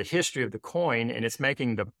back into the history of the coin, and it's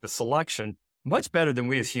making the selection much better than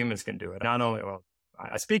we as humans can do it. Not only,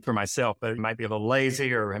 I speak for myself, but it might be a little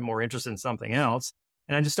lazy or more interested in something else.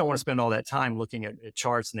 And I just don't want to spend all that time looking at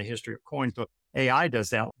charts in the history of coins. But AI does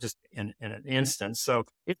that just in an instant. So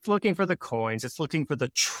it's looking for the coins. It's looking for the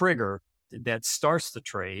trigger that starts the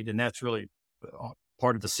trade. And that's really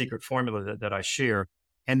part of the secret formula that I share.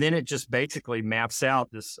 And then it just basically maps out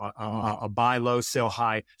this a buy low, sell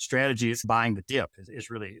high strategy. It's buying the dip is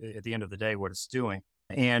really, at the end of the day, what it's doing.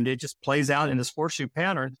 And it just plays out in this horseshoe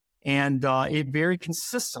pattern. And it very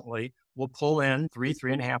consistently will pull in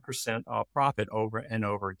 3.5% profit over and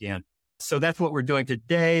over again. So that's what we're doing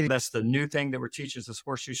today. That's the new thing that we're teaching, is this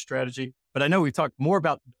horseshoe strategy. But I know we've talked more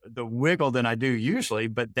about the wiggle than I do usually,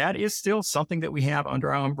 but that is still something that we have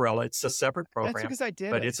under our umbrella. It's a separate program. That's because I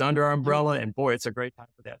did but it. It's under our umbrella, and boy, it's a great time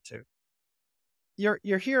for that too.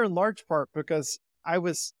 You're here in large part because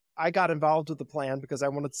I got involved with the plan because I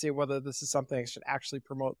wanted to see whether this is something I should actually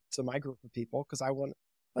promote to my group of people. Because I want,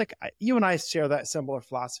 you and I share that similar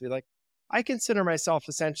philosophy. Like, I consider myself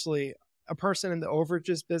essentially a person in the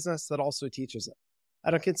overages business that also teaches it.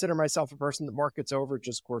 I don't consider myself a person that markets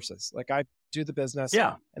overages courses. Like, I do the business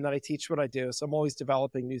and then I teach what I do. So I'm always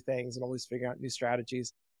developing new things and always figuring out new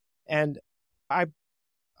strategies. And I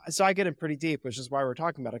get in pretty deep, which is why we're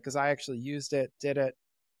talking about it, because I actually used it, did it,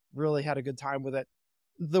 really had a good time with it.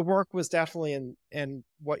 The work was definitely in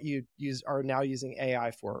what you are now using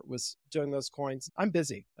AI for. It was doing those coins. I'm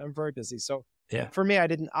busy. I'm very busy. So for me, I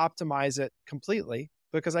didn't optimize it completely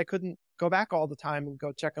because I couldn't go back all the time and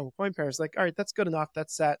go check on coin pairs. Like, all right, that's good enough.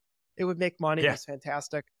 That's set. It would make money. It's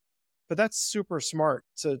fantastic. But that's super smart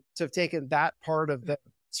to have taken that part of the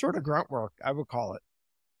sort of grunt work, I would call it.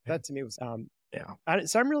 That to me was,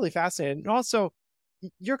 so I'm really fascinated. And also,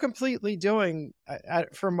 you're completely doing,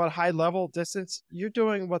 from a high level distance, you're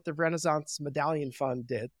doing what the Renaissance Medallion Fund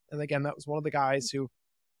did. And again, that was one of the guys who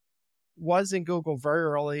was in Google very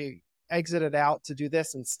early, exited out to do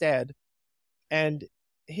this instead. And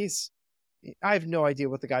I have no idea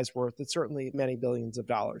what the guy's worth. It's certainly many billions of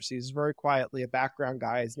dollars. He's very quietly a background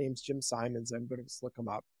guy. His name's Jim Simons. I'm going to just look him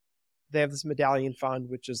up. They have this Medallion Fund,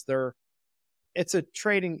 which is it's a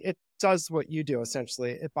trading, it does what you do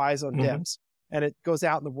essentially. It buys on dips. And it goes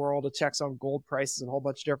out in the world, it checks on gold prices and a whole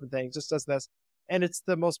bunch of different things, just does this. And it's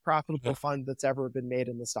the most profitable fund that's ever been made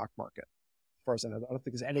in the stock market. As far as I know, I don't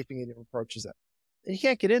think there's anything that even approaches it. And you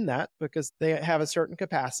can't get in that because they have a certain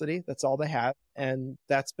capacity. That's all they have. And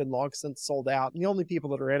that's been long since sold out. And the only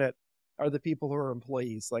people that are in it are the people who are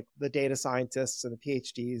employees, like the data scientists and the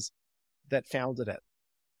PhDs that founded it.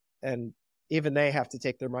 And even they have to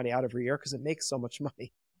take their money out every year because it makes so much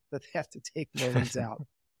money that they have to take loans out.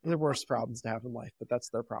 The worst problems to have in life, but that's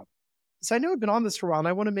their problem. So I know I've been on this for a while, and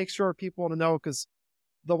I want to make sure people want to know, because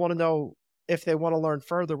they'll want to know if they want to learn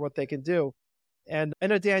further what they can do. And I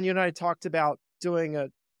know, Dan, you and I talked about doing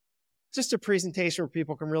just a presentation where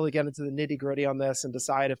people can really get into the nitty gritty on this and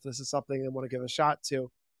decide if this is something they want to give a shot to.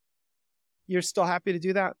 You're still happy to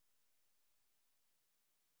do that?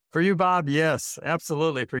 For you, Bob, yes,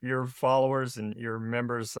 absolutely. For your followers and your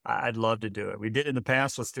members, I'd love to do it. We did it in the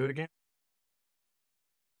past. Let's do it again.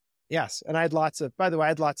 Yes. And I had lots of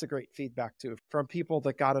great feedback too from people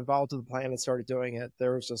that got involved with the plan and started doing it.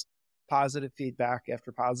 There was just positive feedback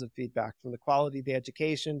after positive feedback, from the quality of the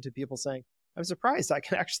education to people saying, I'm surprised I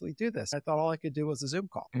can actually do this. I thought all I could do was a Zoom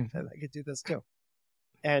call, and I could do this too.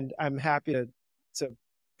 And I'm happy to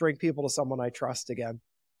bring people to someone I trust again.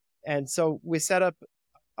 And so we set up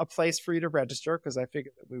a place for you to register, because I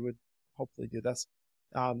figured that we would hopefully do this.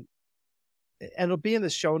 And it'll be in the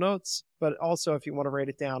show notes, but also if you want to write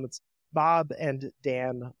it down, it's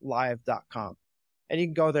bobanddanlive.com. And you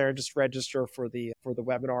can go there and just register for the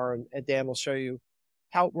webinar, and Dan will show you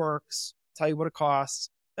how it works, tell you what it costs.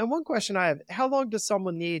 And one question I have, how long does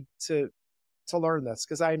someone need to learn this?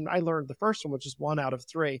 Because I learned the first one, which is 1 out of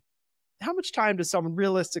 3. How much time does someone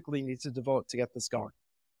realistically need to devote to get this going?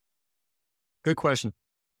 Good question.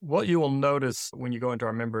 what you will notice when you go into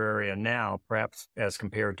our member area now, perhaps as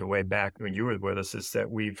compared to way back when you were with us, is that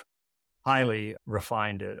we've highly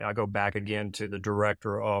refined it. I go back again to the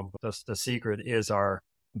director of the secret is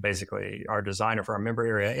basically our designer for our member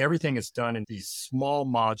area. Everything is done in these small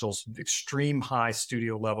modules, extreme high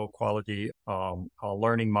studio level quality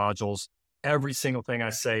learning modules. Every single thing I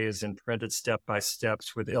say is in printed step by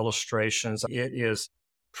steps with illustrations. It is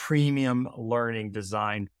premium learning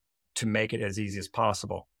designed to make it as easy as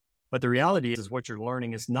possible. But the reality is what you're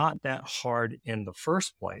learning is not that hard in the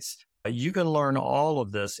first place. You can learn all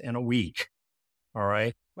of this in a week. All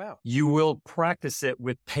right. Wow. You will practice it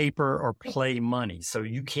with paper or play money. So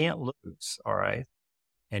you can't lose. All right.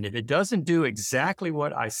 And if it doesn't do exactly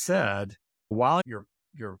what I said while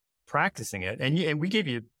you're practicing it, and we give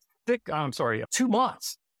you 2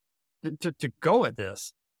 months to go at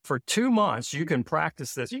this. For 2 months, you can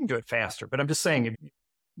practice this. You can do it faster, but I'm just saying, if you're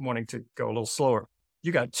wanting to go a little slower,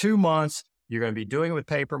 you got 2 months. You're going to be doing it with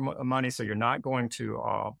paper money. So you're not going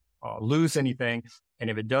to lose anything. And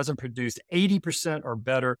if it doesn't produce 80% or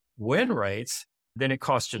better win rates, then it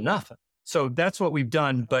costs you nothing. So that's what we've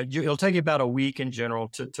done, but it'll take you about a week in general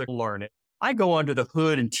to learn it. I go under the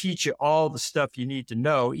hood and teach you all the stuff you need to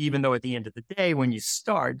know, even though at the end of the day, when you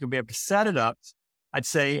start, you'll be able to set it up. I'd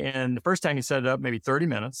say, and the first time you set it up, maybe 30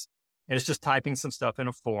 minutes, and it's just typing some stuff in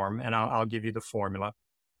a form, and I'll give you the formula.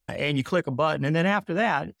 And you click a button, and then after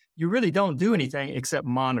that, you really don't do anything except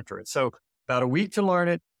monitor it. So about a week to learn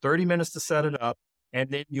it, 30 minutes to set it up, and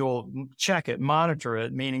then you'll check it, monitor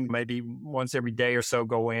it, meaning maybe once every day or so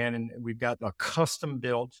go in, and we've got a custom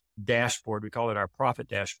built dashboard. We call it our profit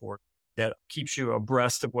dashboard that keeps you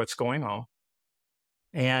abreast of what's going on.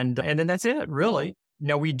 And then that's it, really.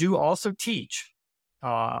 Now, we do also teach.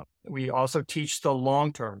 We also teach the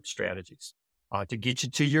long-term strategies to get you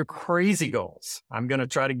to your crazy goals. I'm going to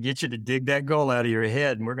try to get you to dig that goal out of your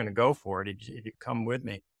head, and we're going to go for it if you come with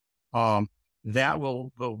me. That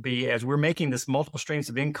will be, as we're making this multiple streams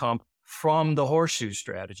of income from the horseshoe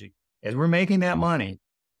strategy, as we're making that money,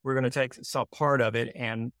 we're going to take some part of it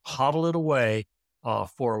and hodl it away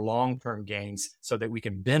for long-term gains so that we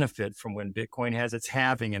can benefit from when Bitcoin has its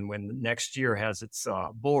halving and when next year has its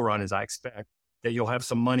bull run, as I expect, that you'll have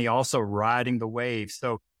some money also riding the wave.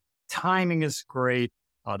 So timing is great.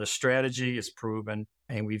 The strategy is proven,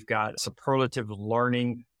 and we've got superlative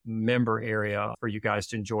learning member area for you guys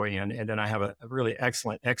to enjoy in. And then I have a really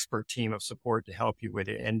excellent expert team of support to help you with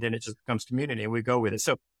it. And then it just becomes community and we go with it.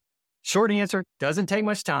 So short answer, doesn't take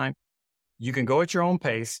much time. You can go at your own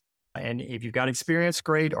pace. And if you've got experience,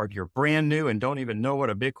 great. Or if you're brand new and don't even know what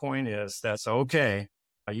a Bitcoin is, that's okay.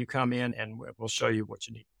 You come in and we'll show you what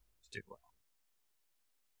you need to do well.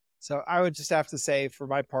 So I would just have to say, for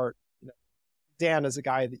my part, Dan is a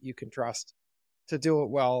guy that you can trust to do it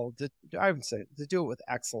well. I would say to do it with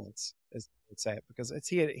excellence, as I would say it, because it's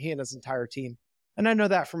he and his entire team. And I know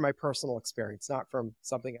that from my personal experience, not from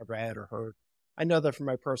something I've read or heard. I know that from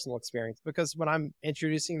my personal experience, because when I'm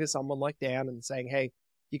introducing to someone like Dan and saying, hey,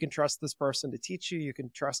 you can trust this person to teach you, you can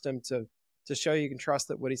trust him to show you can trust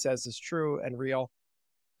that what he says is true and real.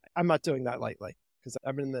 I'm not doing that lightly, because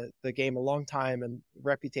I've been in the game a long time, and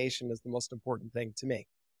reputation is the most important thing to me.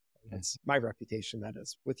 It's my reputation, that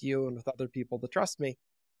is, with you and with other people that trust me.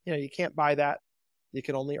 You can't buy that. You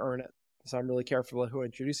can only earn it. So I'm really careful who I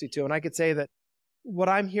introduce you to. And I could say that what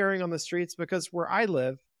I'm hearing on the streets, because where I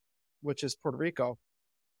live, which is Puerto Rico,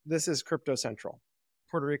 this is crypto central.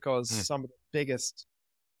 Puerto Rico is some of the biggest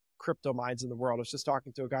crypto minds in the world. I was just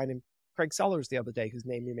talking to a guy named Craig Sellers the other day, whose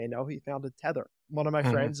name you may know. He founded Tether. One of my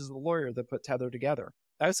friends is the lawyer that put Tether together.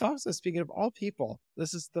 I was also speaking of all people.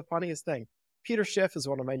 This is the funniest thing. Peter Schiff is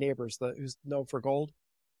one of my neighbors who's known for gold.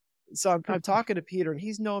 So I'm talking to Peter, and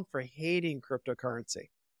he's known for hating cryptocurrency.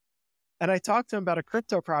 And I talked to him about a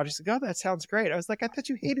crypto project. He said, oh, that sounds great. I was like, I thought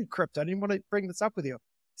you hated crypto. I didn't want to bring this up with you.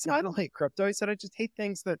 He said, no, I don't hate crypto. He said, I just hate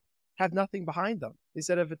things that have nothing behind them. He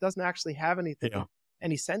said, if it doesn't actually have anything,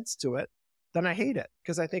 any sense to it, then I hate it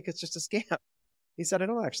because I think it's just a scam. He said, I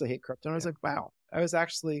don't actually hate crypto. And I was like, wow.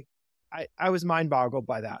 I was mind boggled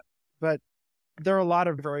by that. But there are a lot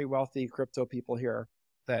of very wealthy crypto people here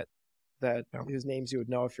that whose names you would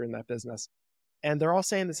know if you're in that business. And they're all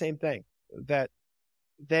saying the same thing, that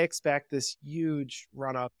they expect this huge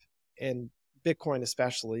run up in Bitcoin,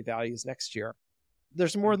 especially values next year.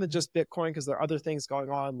 There's more than just Bitcoin, because there are other things going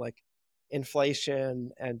on like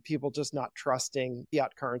inflation and people just not trusting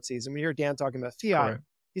fiat currencies. And when you hear Dan talking about fiat,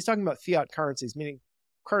 he's talking about fiat currencies, meaning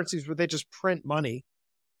currencies where they just print money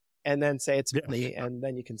and then say it's money and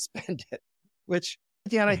then you can spend it. Which,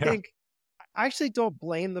 Dan, I think, I actually don't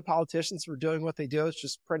blame the politicians for doing what they do. It's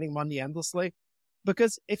just printing money endlessly.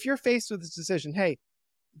 Because if you're faced with this decision, hey,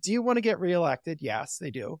 Do you want to get reelected? Yes,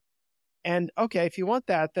 they do. And okay, if you want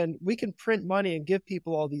that, then we can print money and give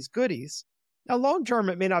people all these goodies. Now, long term,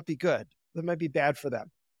 it may not be good. That might be bad for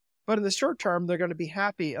them. But in the short term, they're going to be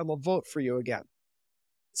happy and they'll vote for you again.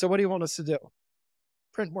 So what do you want us to do?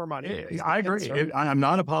 Print more money. I agree. I'm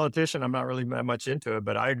not a politician. I'm not really that much into it,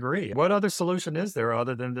 but I agree. What other solution is there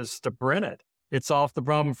other than just to print it? It solves the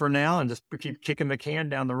problem for now and just keep kicking the can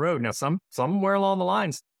down the road. Now, somewhere along the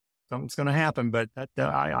lines, something's going to happen, but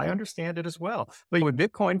I understand it as well. But with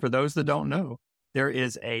Bitcoin, for those that don't know, there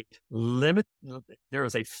is a limit. There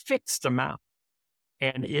is a fixed amount.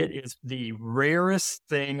 And it is the rarest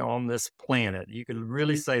thing on this planet. You can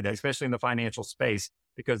really say that, especially in the financial space,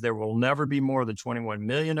 because there will never be more than 21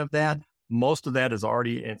 million of that. Most of that is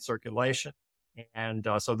already in circulation. And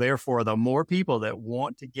so therefore, the more people that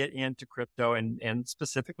want to get into crypto and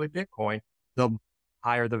specifically Bitcoin, the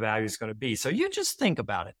higher the value is going to be. So you just think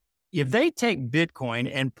about it. If they take Bitcoin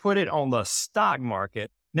and put it on the stock market,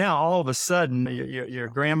 now all of a sudden your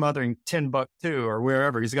grandmother in Timbuktu or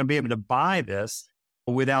wherever is going to be able to buy this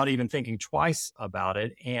without even thinking twice about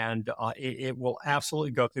it. And it will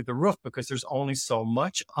absolutely go through the roof because there's only so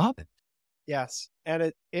much of it. Yes.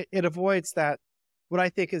 And it avoids that, what I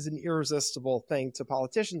think is an irresistible thing to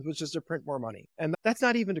politicians, which is to print more money. And that's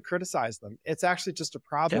not even to criticize them. It's actually just a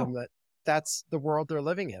problem that's the world they're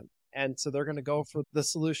living in. And so they're going to go for the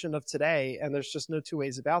solution of today. And there's just no two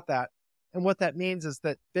ways about that. And what that means is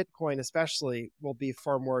that Bitcoin especially will be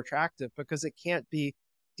far more attractive because it can't be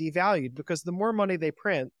devalued, because the more money they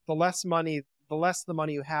print, the less the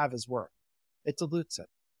money you have is worth. It dilutes it.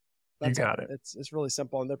 You got it. It's really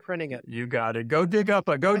simple, and they're printing it. You got it. Go dig up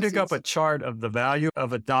a chart of the value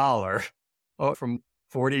of $1 from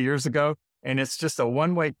 40 years ago, and it's just a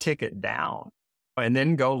one-way ticket down. And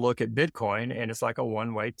then go look at Bitcoin, and it's like a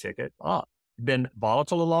one-way ticket up. Been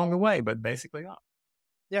volatile along the way, but basically up.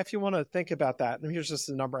 Yeah, if you want to think about that, and here's just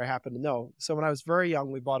a number I happen to know. So when I was very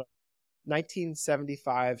young, we bought a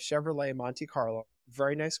 1975 Chevrolet Monte Carlo,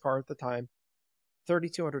 very nice car at the time.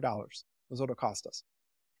 $3,200 was what it cost us.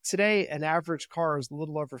 Today, an average car is a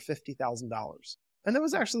little over $50,000. And that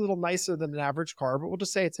was actually a little nicer than an average car, but we'll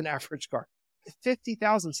just say it's an average car.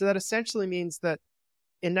 $50,000. So that essentially means that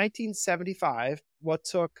in 1975, what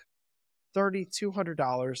took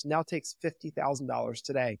 $3,200 now takes $50,000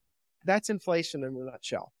 today. That's inflation in a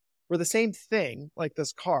nutshell. Where the same thing, like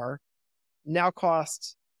this car, now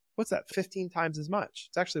costs, 15 times as much.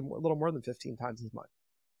 It's actually a little more than 15 times as much,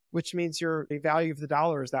 which means the value of the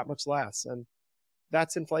dollar is that much less. And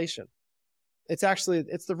that's inflation. It's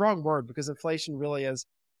the wrong word, because inflation really is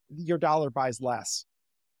your dollar buys less.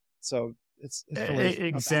 So it's really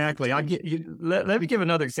exactly. Let me give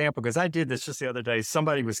another example, because I did this just the other day.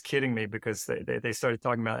 Somebody was kidding me because they started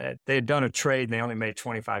talking about it. They had done a trade and they only made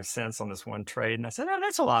 25 cents on this one trade. And I said, oh,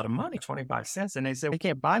 that's a lot of money, 25 cents. And they said, we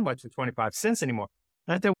can't buy much for 25 cents anymore.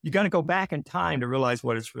 And I thought, you got to go back in time to realize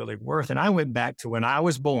what it's really worth. And I went back to when I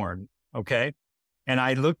was born, okay? And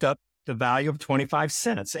I looked up the value of 25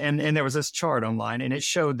 cents. And there was this chart online, and it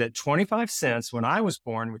showed that 25 cents when I was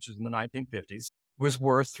born, which was in the 1950s, was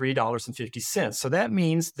worth $3.50. So that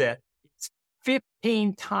means that it's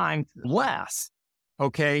 15 times less,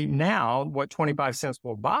 okay, now what 25 cents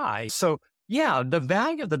will buy. So yeah, the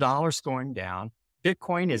value of the dollar is going down.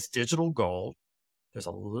 Bitcoin is digital gold. There's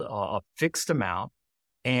a fixed amount.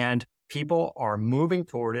 And people are moving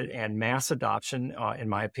toward it, and mass adoption, in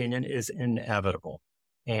my opinion, is inevitable.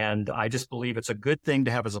 And I just believe it's a good thing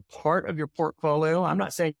to have as a part of your portfolio. I'm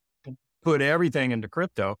not saying put everything into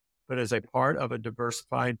crypto, but as a part of a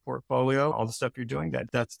diversified portfolio, all the stuff you're doing,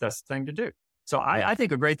 that's the thing to do. So I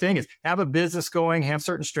think a great thing is have a business going, have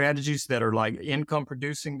certain strategies that are like income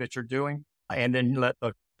producing that you're doing, and then let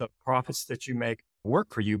the profits that you make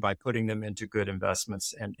work for you by putting them into good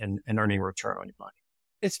investments and earning a return on your money.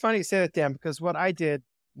 It's funny you say that, Dan, because what I did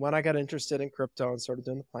when I got interested in crypto and started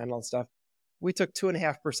doing the plan and all that stuff, we took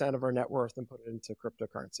 2.5% of our net worth and put it into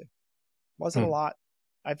cryptocurrency. Wasn't a lot.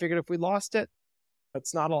 I figured if we lost it,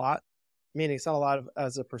 it's not a lot, meaning it's not a lot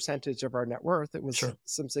as a percentage of our net worth. It was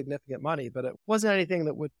some significant money, but it wasn't anything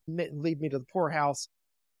that would lead me to the poorhouse.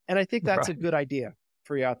 And I think that's a good idea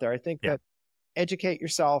for you out there. I think that educate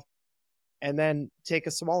yourself and then take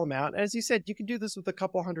a small amount. As you said, you can do this with a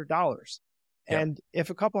couple $100. And if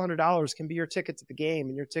a couple $100 can be your ticket to the game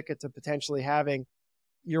and your ticket to potentially having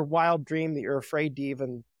your wild dream that you're afraid to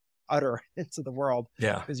even utter into the world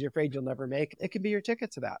because you're afraid you'll never make, it can be your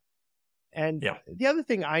ticket to that. And the other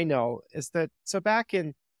thing I know is that, so back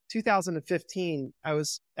in 2015, I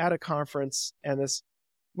was at a conference, and this,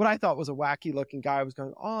 what I thought was a wacky looking guy was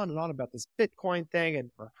going on and on about this Bitcoin thing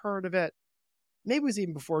and never heard of it. maybe it was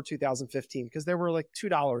even before 2015 because they were like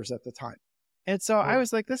 $2 at the time. And so I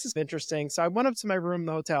was like, this is interesting. So I went up to my room in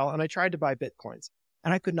the hotel and I tried to buy Bitcoins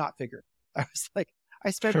and I could not figure it. I was like,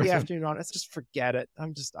 I spent the afternoon on it. Just forget it.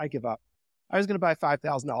 I give up. I was going to buy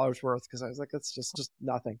 $5,000 worth because I was like, that's just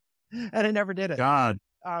nothing. And I never did it. God,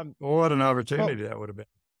 what an opportunity that would have been.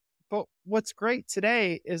 But what's great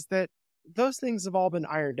today is that those things have all been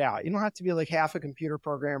ironed out. You don't have to be like half a computer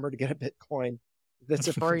programmer to get a Bitcoin. That's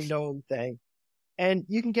a very known thing. And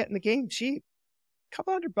you can get in the game cheap. A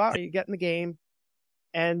couple $100, you get in the game.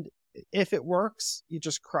 And if it works, you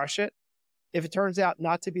just crush it. If it turns out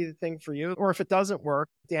not to be the thing for you, or if it doesn't work,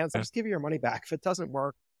 Dan, just give you your money back. If it doesn't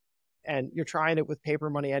work, and you're trying it with paper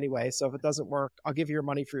money anyway, so if it doesn't work, I'll give you your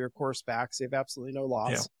money for your course back, so you have absolutely no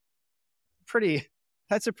loss. Yeah.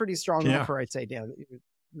 That's a pretty strong offer, I'd say, Dan, that you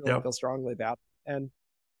really feel strongly about. And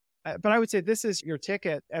but I would say this is your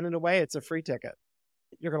ticket, and in a way, it's a free ticket.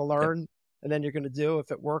 You're going to learn, and then you're going to do.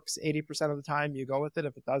 If it works 80% of the time, you go with it.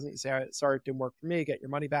 If it doesn't, you say, sorry, it didn't work for me, get your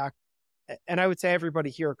money back. And I would say everybody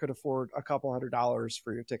here could afford a couple $100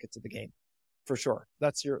 for your ticket to the game, for sure.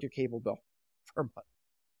 That's your cable bill per month.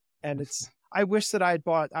 And I wish that I had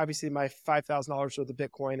bought, obviously, my $5,000 worth of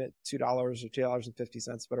Bitcoin at $2 or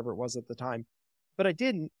 $2.50, whatever it was at the time. But I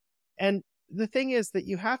didn't. And the thing is that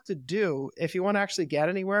you have to do, if you want to actually get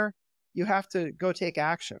anywhere, you have to go take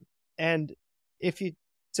action. And if you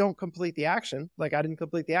don't complete the action, like I didn't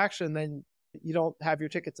complete the action, then you don't have your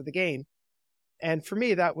ticket to the game. And for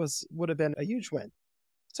me, that would have been a huge win.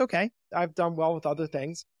 It's okay. I've done well with other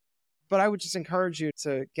things, but I would just encourage you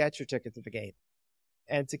to get your ticket to the game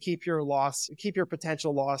and to keep your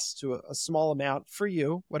potential loss to a small amount for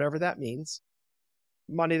you, whatever that means.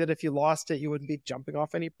 Money that if you lost it, you wouldn't be jumping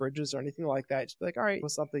off any bridges or anything like that. Just be like, all right, well,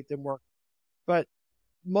 something didn't work. But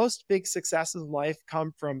most big successes in life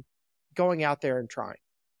come from going out there and trying.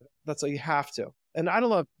 That's all you have to. And I don't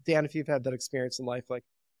know, Dan, if you've had that experience in life, like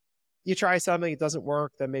you try something, it doesn't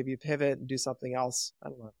work, then maybe you pivot and do something else. I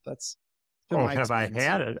don't know. That's been my experience.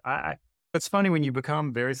 Have I had it? It's funny when you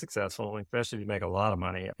become very successful, especially if you make a lot of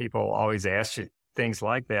money. People always ask you things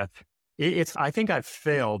like that. I think I've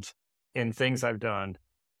failed in things I've done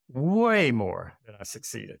way more than I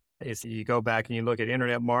succeeded. You go back and you look at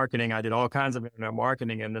internet marketing. I did all kinds of internet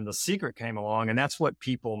marketing, and then The Secret came along, and that's what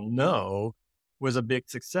people know was a big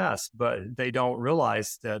success, but they don't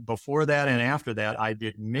realize that before that and after that, I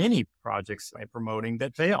did many projects promoting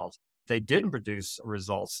that failed. They didn't produce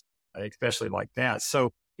results, especially like that.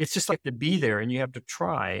 So it's just like to be there, and you have to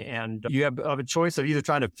try, and you have a choice of either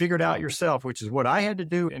trying to figure it out yourself, which is what I had to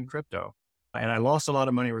do in crypto. And I lost a lot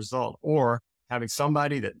of money result, or having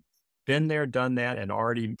somebody that been there, done that, and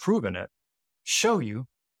already proven it, show you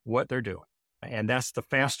what they're doing. And that's the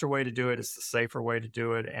faster way to do it. It's the safer way to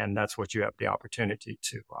do it. And that's what you have the opportunity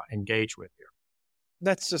to engage with here.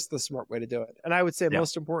 That's just the smart way to do it. And I would say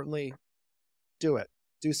most importantly, do it.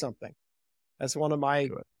 Do something. As one of my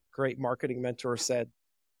great marketing mentors said,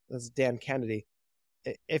 this is Dan Kennedy,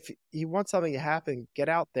 if you want something to happen, get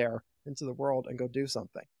out there into the world and go do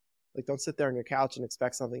something. Like, don't sit there on your couch and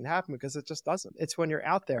expect something to happen, because it just doesn't. It's when you're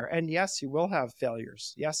out there. And yes, you will have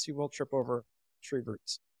failures. Yes, you will trip over tree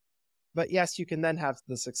roots. But yes, you can then have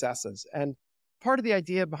the successes. And part of the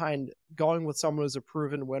idea behind going with someone who's a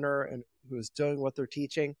proven winner and who is doing what they're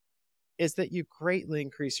teaching is that you greatly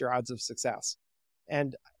increase your odds of success.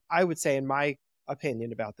 And I would say, in my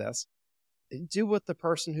opinion about this, do what the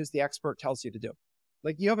person who's the expert tells you to do.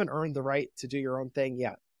 Like, you haven't earned the right to do your own thing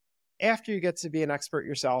yet. After you get to be an expert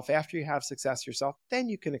yourself, after you have success yourself, then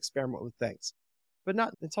you can experiment with things. But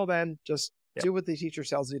not until then. Just do what the teacher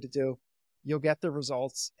tells you to do. You'll get the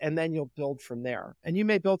results, and then you'll build from there. And you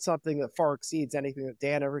may build something that far exceeds anything that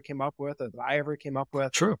Dan ever came up with or that I ever came up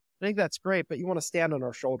with. True. I think that's great, but you want to stand on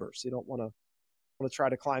our shoulders. You don't want to try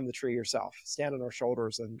to climb the tree yourself. Stand on our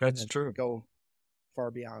shoulders and true. Go far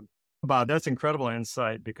beyond. Bob, that's incredible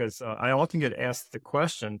insight, because I often get asked the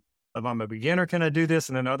question, if I'm a beginner, can I do this?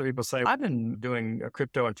 And then other people say, I've been doing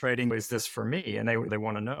crypto and trading. Is this for me? And they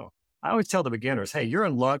want to know. I always tell the beginners, hey, you're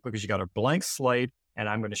in luck because you got a blank slate, and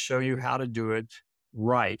I'm going to show you how to do it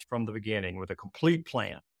right from the beginning with a complete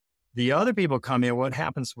plan. The other people come in, what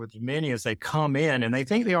happens with many is they come in and they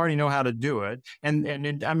think they already know how to do it.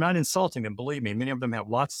 And I'm not insulting them, believe me. Many of them have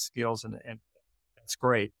lots of skills, and that's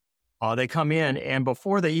great. They come in, and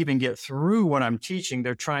before they even get through what I'm teaching,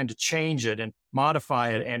 they're trying to change it and modify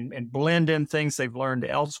it and blend in things they've learned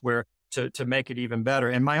elsewhere to make it even better.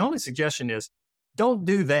 And my only suggestion is, don't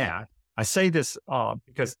do that. I say this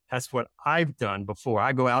because that's what I've done before.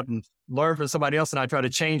 I go out and learn from somebody else, and I try to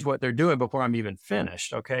change what they're doing before I'm even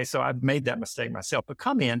finished. Okay. So I've made that mistake myself. But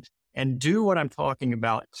come in and do what I'm talking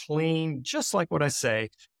about clean, just like what I say.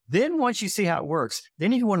 Then once you see how it works,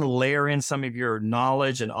 then if you want to layer in some of your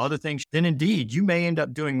knowledge and other things, then indeed, you may end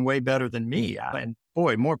up doing way better than me. And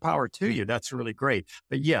boy, more power to you. That's really great.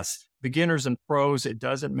 But yes, beginners and pros, it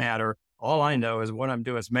doesn't matter. All I know is what I'm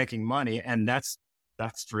doing is making money. And that's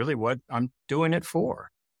really what I'm doing it for.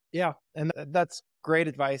 Yeah. And that's great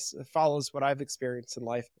advice. It follows what I've experienced in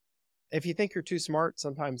life. If you think you're too smart,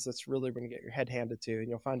 sometimes that's really going to get your head handed to you, and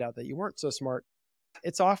you'll find out that you weren't so smart.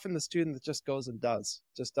 It's often the student that just goes and does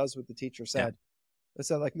what the teacher said.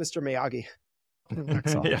 It's like Mr. Miyagi.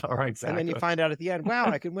 Yeah, right, exactly. And then you find out at the end, wow,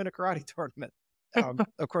 I can win a karate tournament.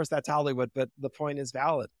 Of course, that's Hollywood, but the point is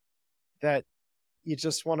valid, that you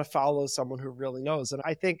just want to follow someone who really knows. And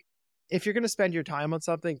I think if you're going to spend your time on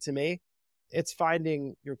something, to me, it's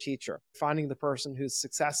finding your teacher, finding the person who's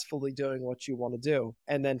successfully doing what you want to do,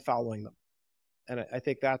 and then following them. And I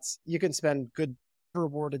think you can spend good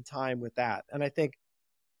rewarded time with that. And I think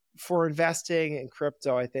for investing in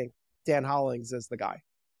crypto, I think Dan Hollings is the guy.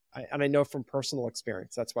 And I know from personal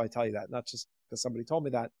experience, that's why I tell you that, not just because somebody told me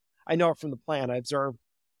that. I know it from the plan. I observed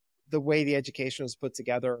the way the education was put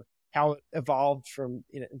together, how it evolved from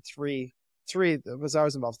in three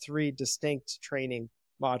distinct training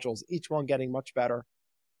modules, each one getting much better.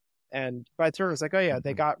 And by the turn, it was like, oh yeah,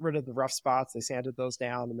 they got rid of the rough spots, they sanded those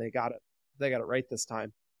down, and they got it right this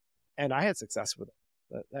time. And I had success with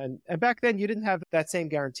it. And back then, you didn't have that same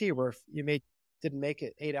guarantee where if you didn't make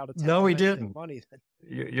it 8 out of 10. No, we didn't. Money,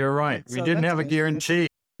 You're right. So we didn't have a amazing. guarantee.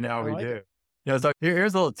 Now we do. So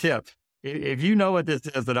here's a little tip. If you know what this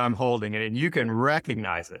is that I'm holding and you can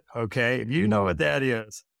recognize it, okay? If you know what that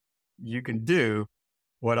is, you can do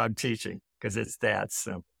what I'm teaching, because it's that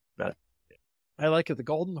simple. I like it. The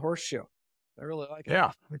golden horseshoe. I really like it.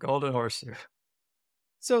 Yeah, the golden horseshoe.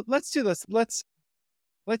 So let's do this. Let's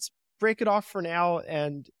break it off for now.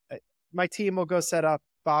 And my team will go set up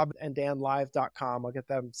bobanddanlive.com. I'll get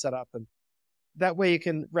them set up. And that way you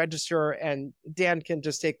can register, and Dan can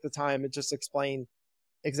just take the time and just explain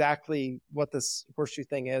exactly what this horseshoe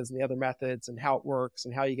thing is and the other methods and how it works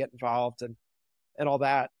and how you get involved and all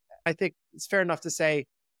that. I think it's fair enough to say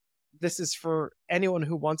this is for anyone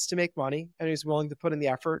who wants to make money and who's willing to put in the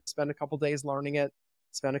effort, spend a couple days learning it,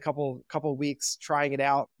 spend a couple weeks trying it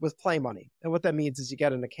out with play money. And what that means is you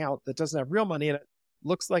get an account that doesn't have real money in it,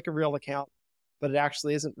 looks like a real account, but it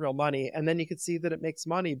actually isn't real money. And then you can see that it makes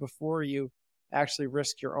money before you actually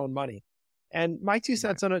risk your own money. And my 2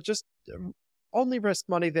 cents on it, just only risk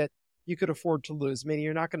money that you could afford to lose, meaning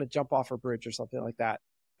you're not going to jump off a bridge or something like that,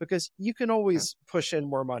 because you can always push in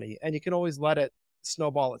more money and you can always let it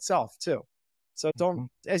snowball itself too. So don't,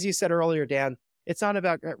 as you said earlier, Dan, it's not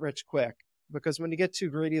about get rich quick, because when you get too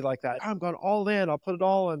greedy like that, I'm going all in, I'll put it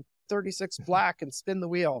all in 36 black and spin the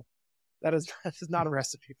wheel. That is not a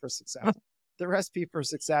recipe for success. The recipe for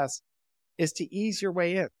success is to ease your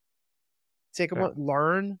way in. Take a moment,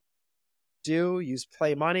 learn, use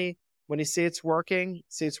play money. When you see it's working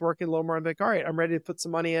a little more, I'm like, all right, I'm ready to put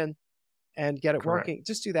some money in and get it working.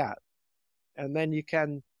 Just do that. And then you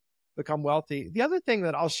can become wealthy. The other thing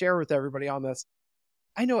that I'll share with everybody on this,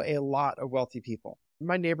 I know a lot of wealthy people.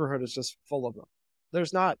 My neighborhood is just full of them.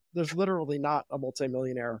 There's literally not a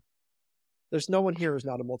multimillionaire. There's no one here who's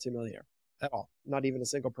not a multimillionaire at all. Not even a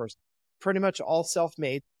single person. Pretty much all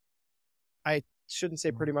self-made. I shouldn't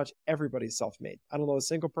say pretty much, everybody's self-made. I don't know a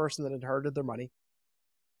single person that inherited their money.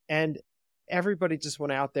 And everybody just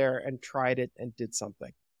went out there and tried it and did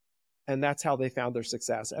something. And that's how they found their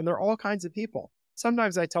success. And they're all kinds of people.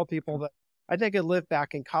 Sometimes I tell people that I think I lived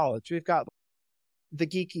back in college. We've got the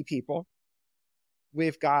geeky people.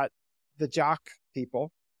 We've got the jock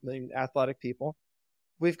people, the athletic people.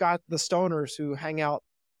 We've got the stoners who hang out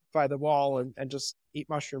by the wall and just eat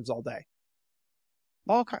mushrooms all day.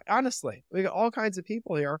 Honestly, we got all kinds of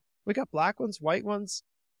people here. We got black ones, white ones,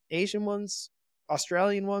 Asian ones,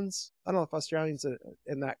 Australian ones. I don't know if Australians are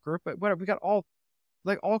in that group, but whatever. We got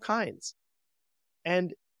all kinds.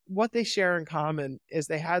 And what they share in common is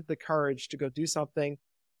they had the courage to go do something.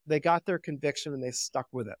 They got their conviction and they stuck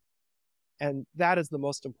with it. And that is the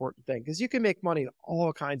most important thing, because you can make money in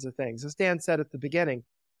all kinds of things. As Dan said at the beginning,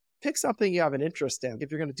 pick something you have an interest in. If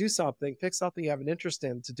you're going to do something, pick something you have an interest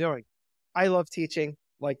in to doing. I love teaching,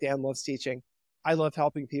 like Dan loves teaching. I love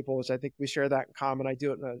helping people, which I think we share that in common. I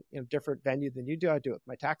do it in a different venue than you do. I do it with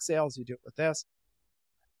my tax sales. You do it with this.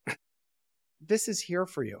 This is here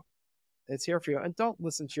for you. It's here for you. And don't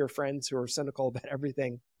listen to your friends who are cynical about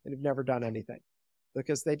everything and have never done anything,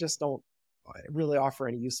 because they just don't really offer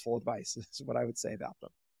any useful advice, is what I would say about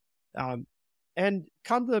them. And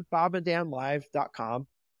come to bobanddanlive.com.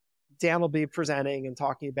 Dan will be presenting and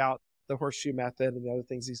talking about the horseshoe method and the other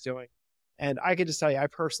things he's doing. And I can just tell you, I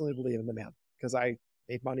personally believe in the man because I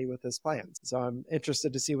made money with his plans. So I'm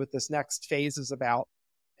interested to see what this next phase is about.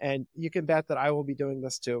 And you can bet that I will be doing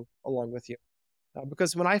this too, along with you.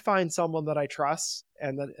 Because when I find someone that I trust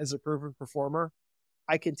and that is a proven performer,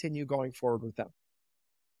 I continue going forward with them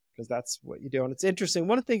because that's what you do. And it's interesting.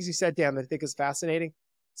 One of the things you said, Dan, that I think is fascinating.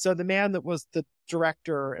 So the man that was the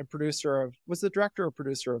director and producer of, was the director or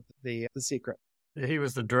producer of The Secret? He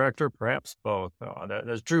was the director, perhaps both.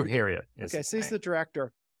 There's Drew Harriet. Okay, so he's the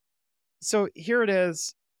director. So here it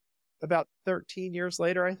is about 13 years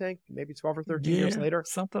later, I think, maybe 12 or 13 years later.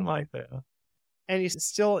 Something like that. And he's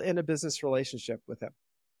still in a business relationship with him.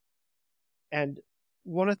 And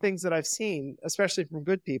one of the things that I've seen, especially from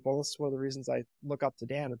good people, this is one of the reasons I look up to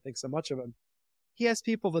Dan and think so much of him. He has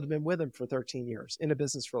people that have been with him for 13 years in a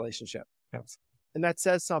business relationship. Yes. And that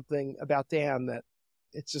says something about Dan that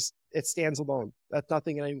it stands alone. That's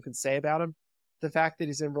nothing anyone can say about him. The fact that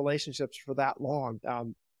he's in relationships for that long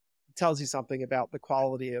tells you something about the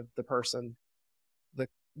quality of the person,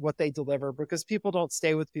 what they deliver, because people don't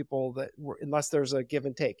stay with people unless there's a give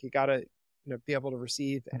and take. You got to be able to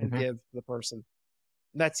receive and give the person.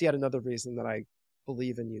 And that's yet another reason that I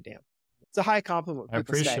believe in you, Dan. It's a high compliment. I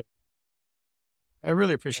appreciate it. I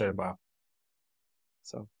really appreciate it, Bob.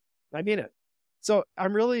 So I mean it. So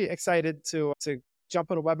I'm really excited to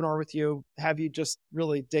jump on a webinar with you, have you just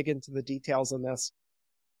really dig into the details on this.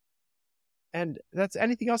 And that's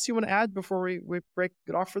anything else you want to add before we break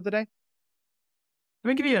it off for the day? Let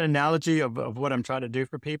me give you an analogy of what I'm trying to do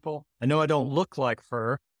for people. I know I don't look like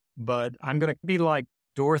her, but I'm going to be like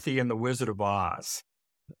Dorothy in The Wizard of Oz.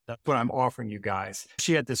 That's what I'm offering you guys.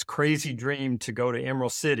 She had this crazy dream to go to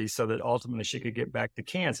Emerald City so that ultimately she could get back to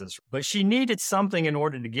Kansas. But she needed something in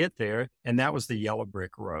order to get there, and that was the yellow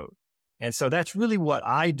brick road. And so that's really what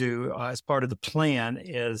I do as part of the plan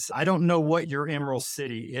is I don't know what your Emerald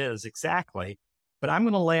City is exactly, but I'm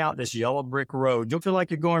going to lay out this yellow brick road. You'll feel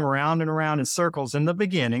like you're going around and around in circles in the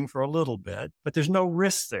beginning for a little bit, but there's no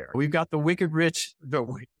risk there. We've got the wicked rich, the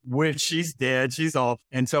witch, she's dead, she's off.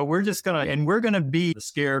 And so we're going to be the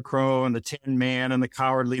Scarecrow and the Tin Man and the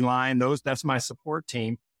Cowardly Lion. That's my support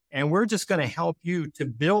team. And we're just going to help you to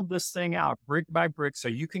build this thing out brick by brick so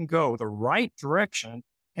you can go the right direction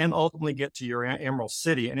and ultimately get to your Emerald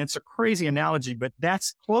City. And it's a crazy analogy, but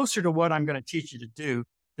that's closer to what I'm going to teach you to do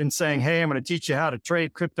than saying, hey, I'm going to teach you how to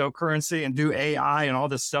trade cryptocurrency and do AI and all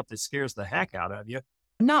this stuff that scares the heck out of you.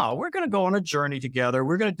 No, we're going to go on a journey together.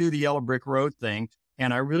 We're going to do the yellow brick road thing.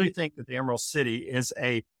 And I really think that the Emerald City is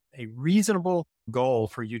a reasonable goal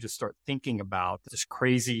for you to start thinking about this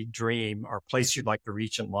crazy dream or place you'd like to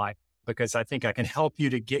reach in life, because I think I can help you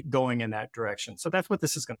to get going in that direction. So that's what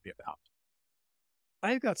this is going to be about. I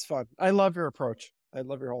think that's fun. I love your approach. I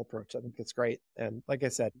love your whole approach. I think it's great. And like I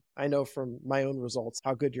said, I know from my own results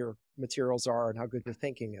how good your materials are and how good your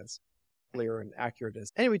thinking is, clear and accurate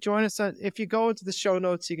is. Anyway, join us. If you go into the show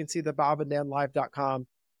notes, you can see the bobanddanlive.com,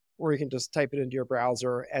 or you can just type it into your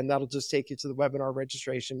browser and that'll just take you to the webinar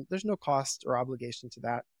registration. There's no cost or obligation to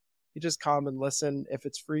that. You just come and listen. If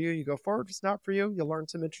it's for you, you go forward. If it's not for you, you'll learn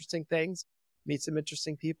some interesting things, meet some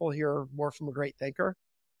interesting people, hear more from a great thinker,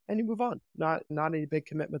 and you move on. Not any big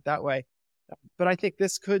commitment that way. But I think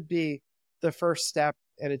this could be the first step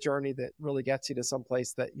in a journey that really gets you to some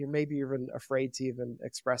place that you're maybe even afraid to even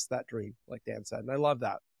express that dream, like Dan said. And I love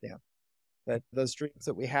that, Dan, that those dreams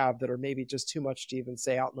that we have that are maybe just too much to even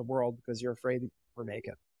say out in the world because you're afraid that you'll never make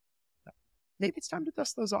it. Maybe it's time to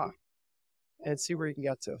dust those off and see where you can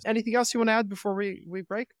get to. Anything else you want to add before we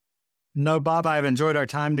break? No, Bob, I've enjoyed our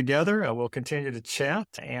time together. We'll continue to chat,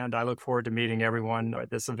 and I look forward to meeting everyone at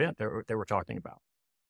this event that we're talking about.